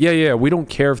like, yeah, we don't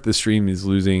care if the stream is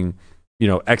losing,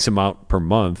 X amount per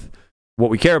month. What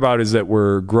we care about is that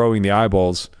we're growing the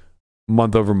eyeballs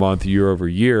month over month, year over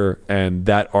year, and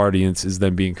that audience is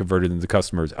then being converted into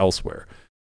customers elsewhere.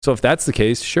 So if that's the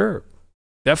case, sure.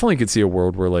 Definitely could see a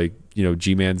world where like,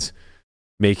 G-Man's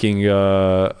making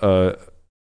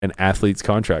an athlete's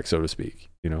contract, so to speak,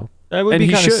 That would be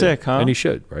kind of sick, huh? And he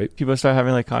should, right? People start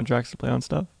having like contracts to play on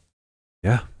stuff.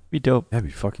 Yeah. Be dope. That'd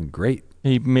be fucking great.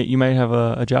 You might have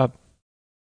a job.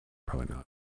 Probably not.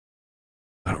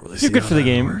 I don't really You're see good how for the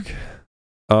that'd game. work.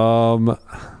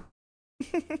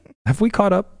 Have we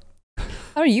caught up?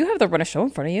 Oh, you have the run of show in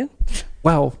front of you.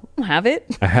 Well, I don't have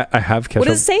it. I have catch What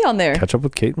up. does it say on there? Catch up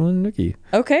with Caitlin and Nikki.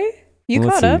 Okay. You Well,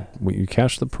 caught let's up. see. You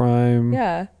cashed the prime.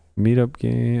 Yeah. Meetup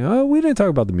game. Oh, we didn't talk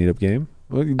about the meetup game.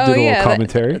 We did a Oh, little yeah,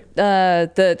 commentary.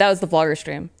 That was the vlogger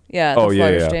stream. Yeah, the Oh, yeah,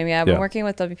 vlogger yeah. stream. Yeah, I've been Yeah. working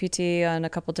with WPT on a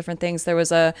couple different things. There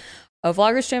was a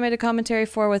vlogger stream I did commentary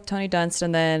for with Tony Dunst,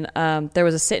 and then there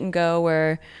was a sit and go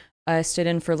where I stood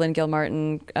in for Lynn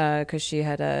Gilmartin because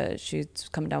she's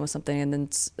coming down with something, and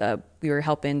then we were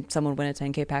helping someone win a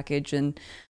 10K package, and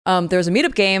there was a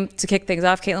meetup game to kick things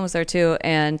off. Caitlin was there too,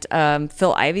 and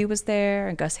Phil Ivey was there,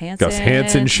 and Gus Hansen. Gus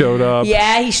Hansen showed up.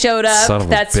 Yeah, he showed up. Son of a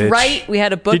That's bitch. right. We had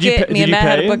to book Did you it. pay- Me did and you Matt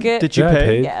had pay? to book it. Did you Yeah, pay? I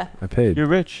paid. Yeah. I paid. You're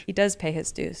rich. He does pay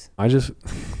his dues. I just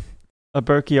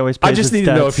Berkey always pays his need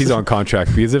to know debts. if he's on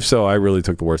contract, because if so, I really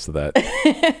took the worst of that.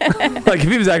 Like if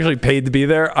he was actually paid to be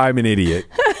there, I'm an idiot.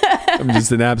 I'm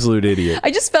just an absolute idiot.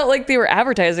 I just felt like they were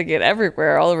advertising it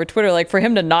everywhere, all over Twitter. Like for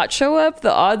him to not show up,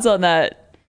 the odds on that.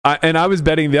 And I was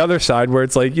betting the other side where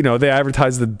it's like, they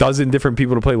advertised a dozen different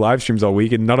people to play live streams all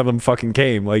week and none of them fucking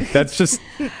came. Like that's just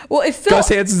Well, if Gus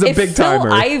Hansen's a big timer.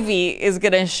 Phil Ivey is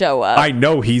gonna show up, I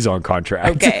know he's on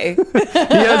contract. okay. He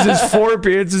has his 4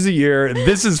 appearances a year, and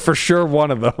this is for sure one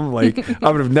of them. Like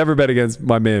I would have never bet against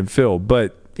my man Phil,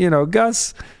 but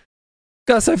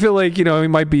Gus, I feel like he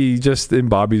might be just in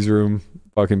Bobby's room,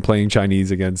 fucking playing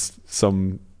Chinese against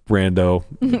some rando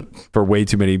for way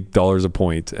too many dollars a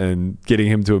point, and getting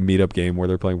him to a meetup game where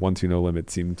they're playing 1-2 no limit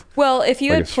seemed Well, if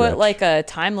you like had a stretch. put like a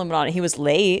time limit on it, he was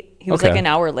late. He was Okay. like an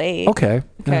hour late. okay.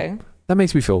 Okay. Yeah. That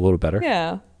makes me feel a little better.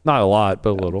 Yeah. Not a lot,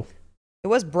 but a little. It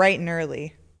was bright and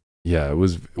early. Yeah, it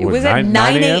was. It was at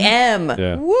 9 a.m.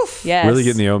 Yeah, Woof. Yes. really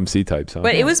getting the OMC types, huh?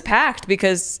 But it was packed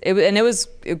because it was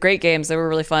great games. They were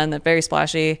really fun. They're very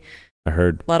splashy. I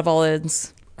heard A lot of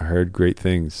all-ins. great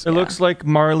things. It looks like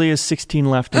Marley is 16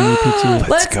 left in UPT.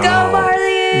 Let's go. go,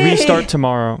 Marley! Restart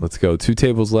tomorrow. Let's go. 2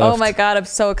 tables left. Oh my God, I'm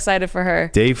so excited for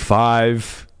her. Day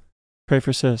 5, Pray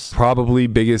for sis. probably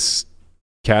biggest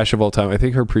cash of all time. I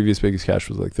think her previous biggest cash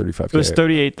was like 35K. It was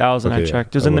 38,000. Okay, I yeah.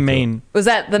 checked. It was I in the looked it main. Was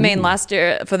that the main last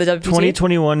year for the WPT?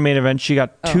 2021 main event. She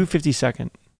got Oh. 252nd.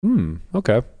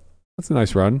 Okay. That's a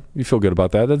nice run. You feel good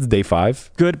about that. That's day 5.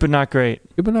 Good, but not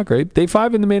great. Good, but not great. Day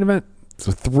 5 in the main event. It's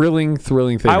a thrilling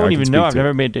thing. I wouldn't can even know. speak I've to.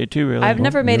 never made day 2 really. I've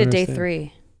never made you a day understand.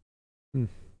 3.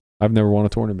 I've never won a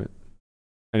tournament.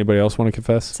 Anybody else want to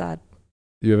confess? Sad.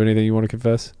 Do you have anything you want to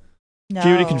confess? No. If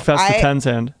you already confessed the I- 10's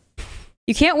hand.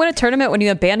 You can't win a tournament when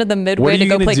you abandon them What midway are to you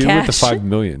go going play to do cash. with the $5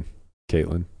 million,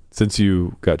 Caitlin? Since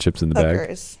you got chips in the bag.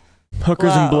 Hookers.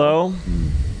 Hookers and Blow. blow.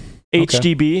 Okay.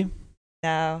 HDB.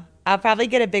 No. I'll probably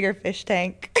get a bigger fish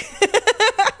tank.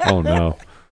 Oh no,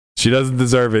 she doesn't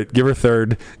deserve it. Give her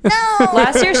third.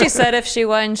 Last year she said if she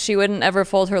won, she wouldn't ever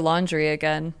fold her laundry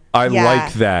again. I Yeah.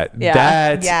 like that. Yeah.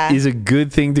 That is a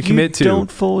good thing to commit to.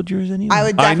 Don't fold yours anymore. I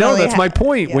would I know, definitely that's my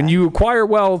point. When yeah. you acquire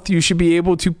wealth, you should be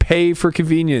able to pay for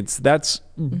convenience. That's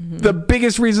the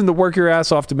biggest reason to work your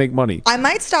ass off to make money. I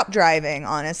might stop driving,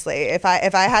 honestly. If I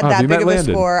had Oh, that you big met of a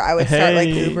Landon. score, I would start like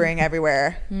Hey. Ubering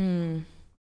everywhere.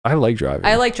 I like driving.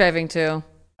 I like driving too.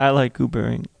 I like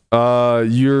Ubering.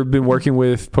 You've been working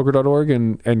with poker.org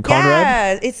and Conrad?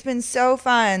 Yeah, it's been so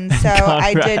fun. So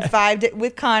I did Conrad.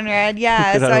 with Conrad.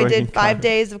 Yeah, Good so I working did 5 Conrad.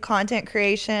 days of content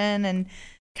creation and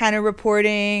kind of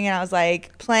reporting. And I was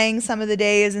like playing some of the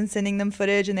days and sending them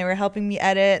footage, and they were helping me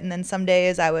edit. And then some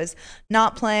days I was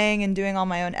not playing and doing all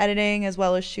my own editing, as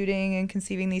well as shooting and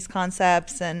conceiving these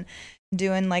concepts and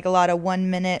doing like a lot of 1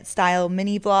 minute style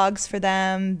mini vlogs for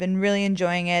them. Been really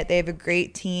enjoying it. They have a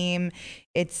great team.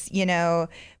 It's,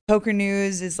 Poker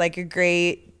News is like a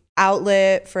great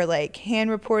outlet for like hand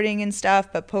reporting and stuff,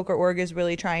 but Poker.org is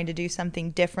really trying to do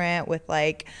something different with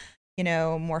like you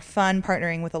know, more fun,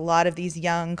 partnering with a lot of these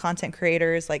young content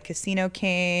creators like Casino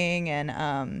King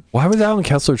and Why was Alan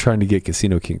Kessler trying to get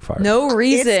Casino King fired? No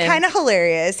reason. it's kind of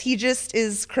hilarious. He just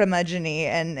is curmudgeon-y,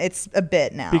 and it's a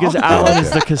bit now. Because Alan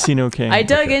is the Casino King. I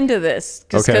dug into this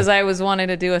just Okay. because I was wanting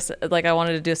to do I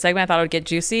wanted to do a segment. I thought it would get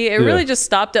juicy. It really just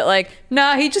stopped at like,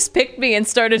 nah, he just picked me and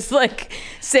started like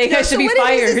saying I should be what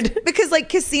it is fired. because like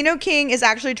Casino King is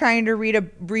actually trying to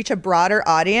reach a broader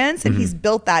audience, and he's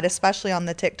built that especially on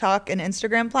the TikTok and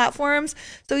Instagram platforms.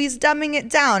 So he's dumbing it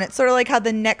down. It's sort of like how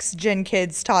the next gen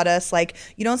kids taught us, like,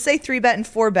 you don't say 3-bet and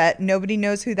 4-bet. Nobody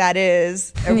knows who that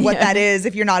is or what that is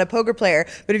if you're not a poker player.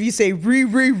 But if you say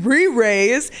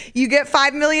raise, you get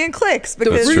 5 million clicks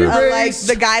because like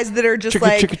the guys that are just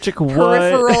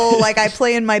peripheral, like I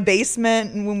play in my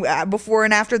basement and before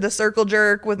and after the circle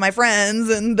jerk with my friends.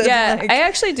 And Yeah, like, I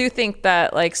actually do think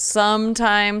that like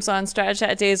sometimes on Strat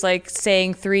Chat days, like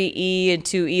saying 3E and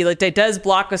 2E, like it does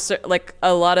block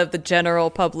a lot of the general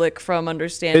public from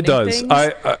understanding. It does.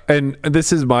 Things. And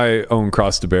this is my own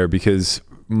cross to bear, because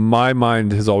my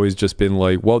mind has always just been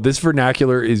like, well, this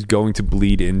vernacular is going to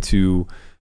bleed into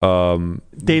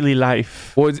daily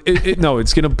life. Well, no,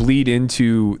 it's going to bleed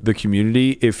into the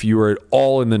community if you are at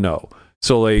all in the know.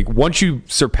 So like once you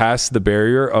surpass the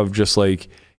barrier of just like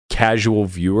casual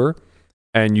viewer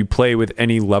and you play with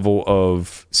any level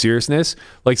of seriousness,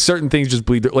 like certain things just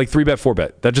bleed, like 3-bet,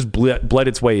 4-bet, that just bled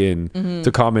its way in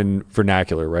to common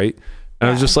vernacular, right? And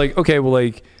I was just like, okay, well,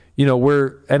 like, you know,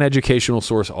 we're an educational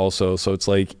source also. So it's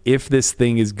like, if this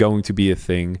thing is going to be a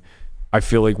thing, I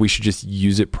feel like we should just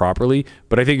use it properly.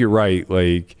 But I think you're right.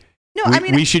 Like, no,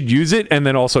 we should use it and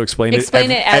then also explain it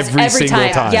every single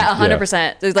time. Yeah,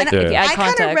 100%. There's like if you add I kind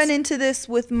context. of run into this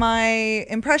with my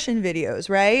impression videos,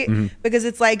 right? Because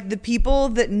it's like the people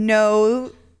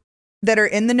that are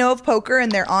in the know of poker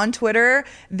and they're on Twitter,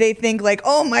 they think like,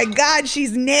 oh my God,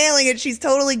 she's nailing it. She's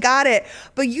totally got it.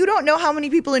 But you don't know how many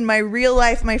people in my real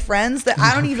life, my friends, that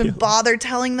I don't even bother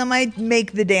telling them I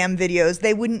make the damn videos.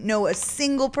 They wouldn't know a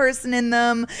single person in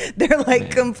them. They're like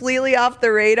completely off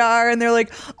the radar. And they're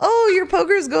like, oh, your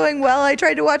poker's going well. I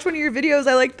tried to watch one of your videos.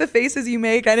 I like the faces you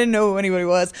make. I didn't know who anybody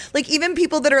was. Like even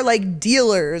people that are like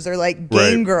dealers or like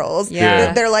game girls.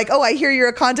 Yeah. They're like, oh, I hear you're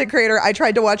a content creator. I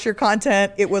tried to watch your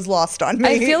content. It was lost on me.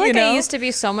 I feel like you know? I used to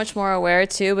be so much more aware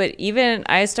too, but even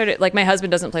I started, like my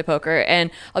husband doesn't play poker and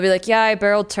I'll be like, yeah, I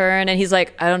barreled turn. And he's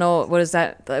like, I don't know, what is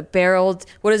that? Barreled?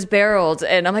 What is barreled?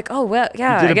 And I'm like, oh, well,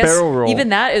 yeah, I guess barrel roll. even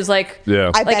that is like,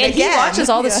 yeah. I like, bet and he again. watches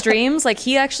all the streams. Like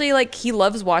he actually, like he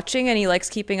loves watching and he likes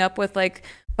keeping up with like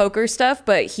poker stuff,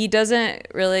 but he doesn't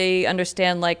really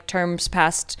understand like terms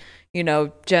past, you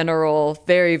know, general,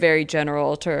 very, very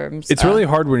general terms. It's really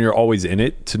hard when you're always in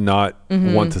it to not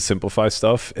want to simplify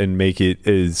stuff and make it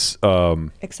as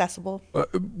accessible.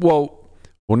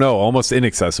 No, almost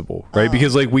inaccessible, right?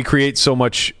 Because like we create so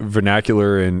much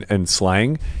vernacular and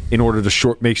slang in order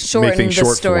to make things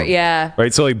short form. Yeah.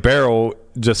 Right. So like barrel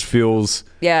just feels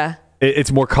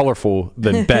it's more colorful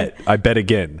than bet. I bet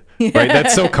again. Right.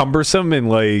 That's so cumbersome and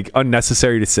like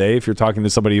unnecessary to say if you're talking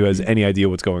to somebody who has any idea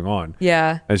what's going on.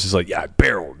 Yeah. And it's just like, yeah, I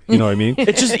barreled. You know what I mean?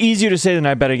 It's just easier to say than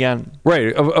I bet again.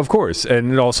 Right. Of course.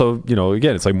 And it also, you know,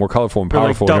 again, it's like more colorful and Or, like,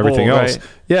 powerful double, and everything else. right?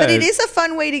 Yeah. But it is a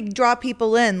fun way to draw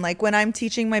people in. Like when I'm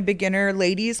teaching my beginner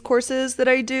ladies courses that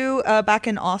I do back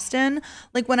in Austin,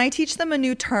 like when I teach them a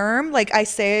new term, like I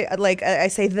say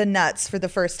the nuts for the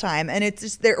first time, and it's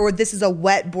just or this is a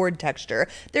wet board texture.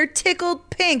 They're tickled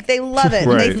pink. They love it.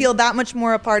 And they feel that much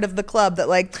more a part of the club that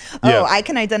like, I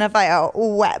can identify a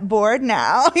wet board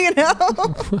now, you know?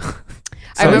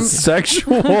 I remember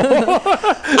sexual.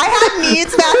 I have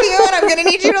needs, Matthew, and I'm gonna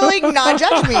need you to like not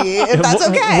judge me if that's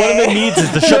okay. One of the needs is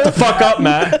to shut the fuck up,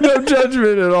 Matt. No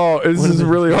judgment at all. This is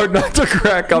really hard not to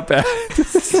crack up at.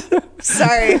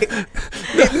 Sorry.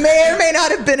 It may or may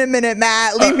not have been a minute,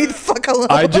 Matt. Leave me the fuck alone.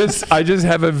 I just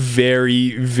have a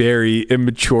very, very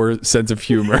immature sense of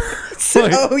humor.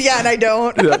 Like, oh yeah, and I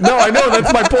don't. no, I know.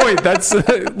 That's my point. That's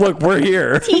look, we're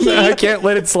here. I can't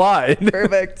let it slide.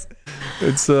 Perfect.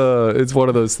 It's one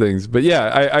of those things. But yeah,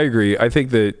 I agree. I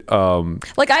think that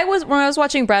like when I was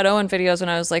watching Brad Owen videos when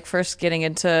I was like first getting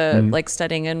into like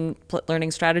studying and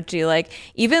learning strategy, like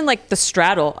even like the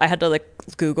straddle, I had to like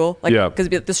Google like because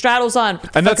the straddle's on.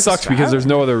 And that sucks because there's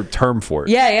no other term for it.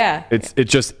 Yeah. It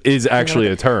just is actually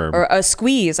a term. Or a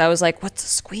squeeze. I was like, what's a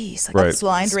squeeze? Like, right.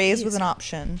 Blind raise was an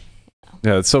option.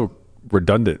 Yeah, it's so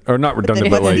redundant, or not redundant,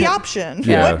 but like the option.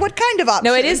 Yeah. What kind of option?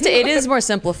 No, it is more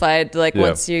simplified. Like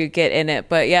once you get in it,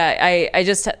 but yeah, I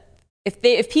just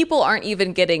if people aren't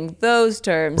even getting those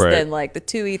terms, then like the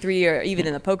 2E3 or even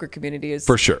in the poker community is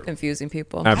for sure confusing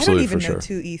people. Absolutely, I don't even for know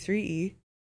sure. 2E3E.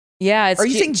 Yeah, it's Are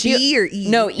you saying G or E?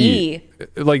 No, E.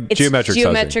 Like It's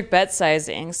geometric bet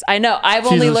sizings. I know. I've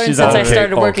only learned she's since I out.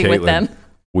 started working with Caitlin, them.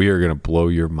 We are gonna blow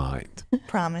your mind.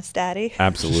 Promise, Daddy.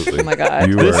 Absolutely. Oh my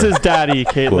God. This is Daddy,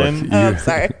 Caitlin. Look, Oh,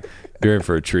 sorry. You're in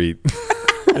for a treat.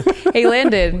 Hey,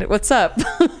 Landon, what's up?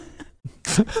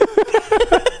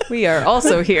 We are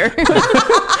also here.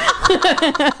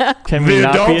 Can we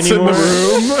not be anymore?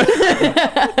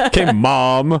 Okay,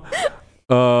 Mom.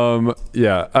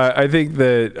 Yeah, I think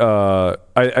that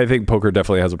I think poker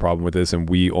definitely has a problem with this, and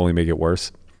we only make it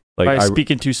worse. Like By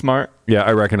speaking too smart. Yeah,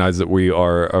 I recognize that we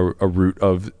are a root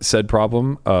of said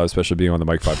problem, especially being on the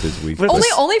mic 5 days a week.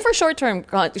 only for short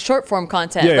form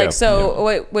content. Yeah,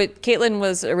 What Caitlin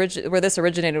was where this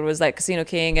originated was that Casino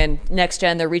King and Next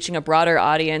Gen, they're reaching a broader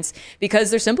audience because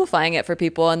they're simplifying it for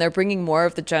people and they're bringing more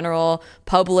of the general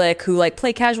public who like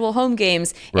play casual home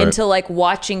games into like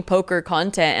watching poker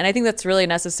content, and I think that's really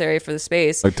necessary for the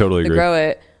space. I totally agree. Grow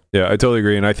it. Yeah, I totally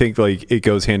agree. And I think like it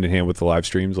goes hand in hand with the live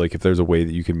streams. Like if there's a way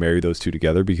that you can marry those two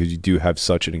together, because you do have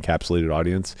such an encapsulated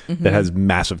audience that has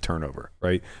massive turnover,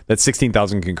 right? That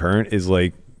 16,000 concurrent is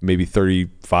like maybe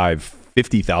 35,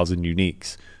 50,000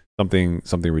 uniques. Something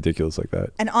ridiculous like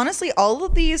that. And honestly, all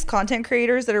of these content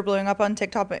creators that are blowing up on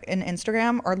TikTok and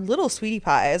Instagram are little sweetie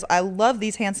pies. I love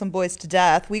these handsome boys to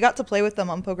death. We got to play with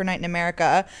them on Poker Night in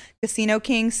America. Casino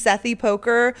King, Sethy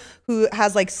Poker, who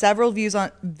has like several videos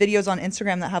on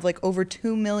Instagram that have like over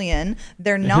 2 million.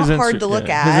 They're not hard to look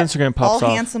at. His Instagram pops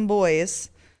all off. Handsome boys.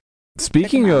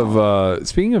 Speaking of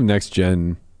Next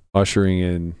Gen ushering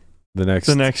in the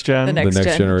next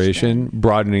generation,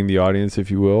 broadening the audience, if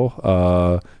you will.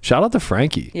 Shout out to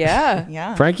Frankie.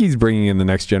 Yeah. Frankie's bringing in the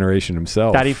next generation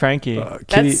himself. Daddy Frankie.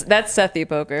 That's Sethy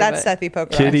Poker. That's Sethy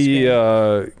Poker.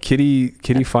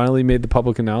 Kitty finally made the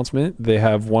public announcement. They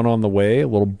have one on the way, a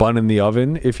little bun in the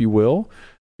oven, if you will.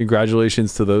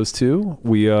 Congratulations to those two.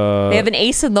 They have an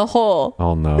ace in the hole.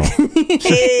 Oh no.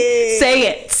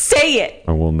 Say it.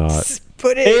 I will not.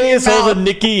 Put it in your mouth. Over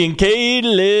Nikki and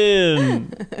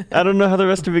Caitlin. I don't know how the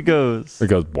rest of it goes. It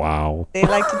goes, wow. They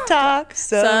like to talk.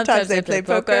 Sometimes they play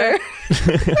poker.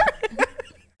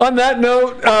 On that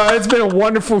note, it's been a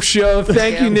wonderful show.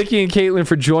 Thank you, Nikki and Caitlin,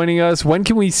 for joining us. When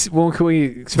can we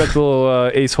expect the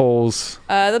little ace holes?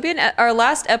 There'll be our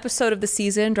last episode of the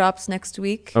season drops next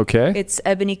week. Okay. It's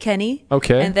Ebony Kenny.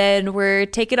 Okay. And then we're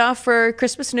taking off for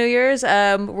Christmas, New Year's.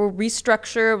 We'll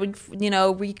restructure.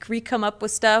 We come up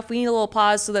with stuff. We need a little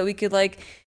pause so that we could like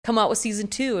come out with season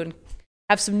 2 and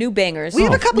have some new bangers. We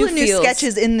have a couple of new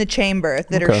sketches in the chamber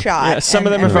that are shot. Yeah, some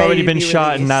of them have already been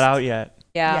shot and not out yet.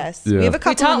 Yeah. Yes. Yeah. We have a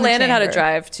couple. We taught Landon how to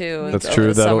drive too. That's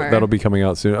true. That'll be coming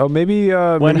out soon. Oh, maybe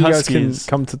when you guys can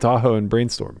come to Tahoe and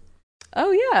brainstorm.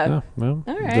 Oh yeah. Well,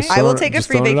 all right. I will take a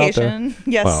free vacation.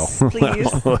 Yes, please.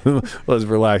 Let's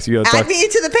relax. You gotta add me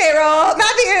to the payroll,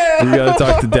 Matthew. You gotta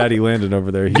talk to Daddy Landon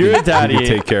over there. You're Daddy. He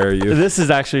can take care of you. This is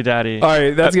actually Daddy. All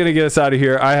right, that's gonna get us out of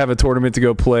here. I have a tournament to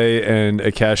go play and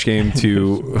a cash game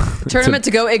to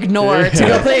to go ignore to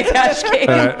go play a cash game.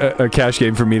 A cash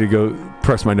game for me to go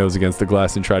press my nose against the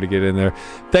glass and try to get in there.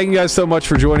 Thank you guys so much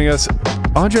for joining us.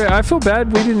 Andre, I feel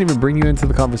bad we didn't even bring you into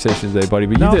the conversation today, buddy,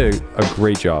 but you did a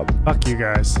great job. Fuck you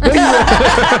guys.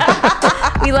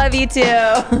 We love you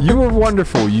too. You were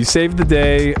wonderful. You saved the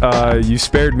day. You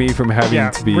spared me from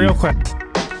having to be... real quick.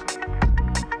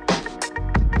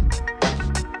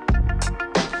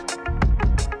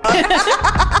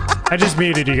 I just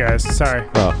muted you guys. Sorry.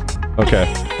 Oh,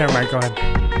 okay. Never mind. Go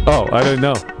ahead. Oh, I didn't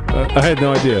know. I had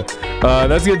no idea.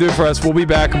 That's going to do it for us. We'll be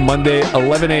back Monday,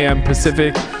 11 a.m.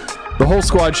 Pacific. The whole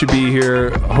squad should be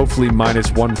here, hopefully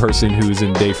minus one person who's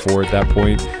in day 4 at that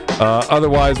point.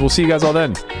 Otherwise, we'll see you guys all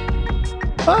then.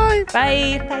 Bye.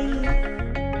 Bye.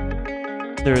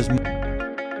 There is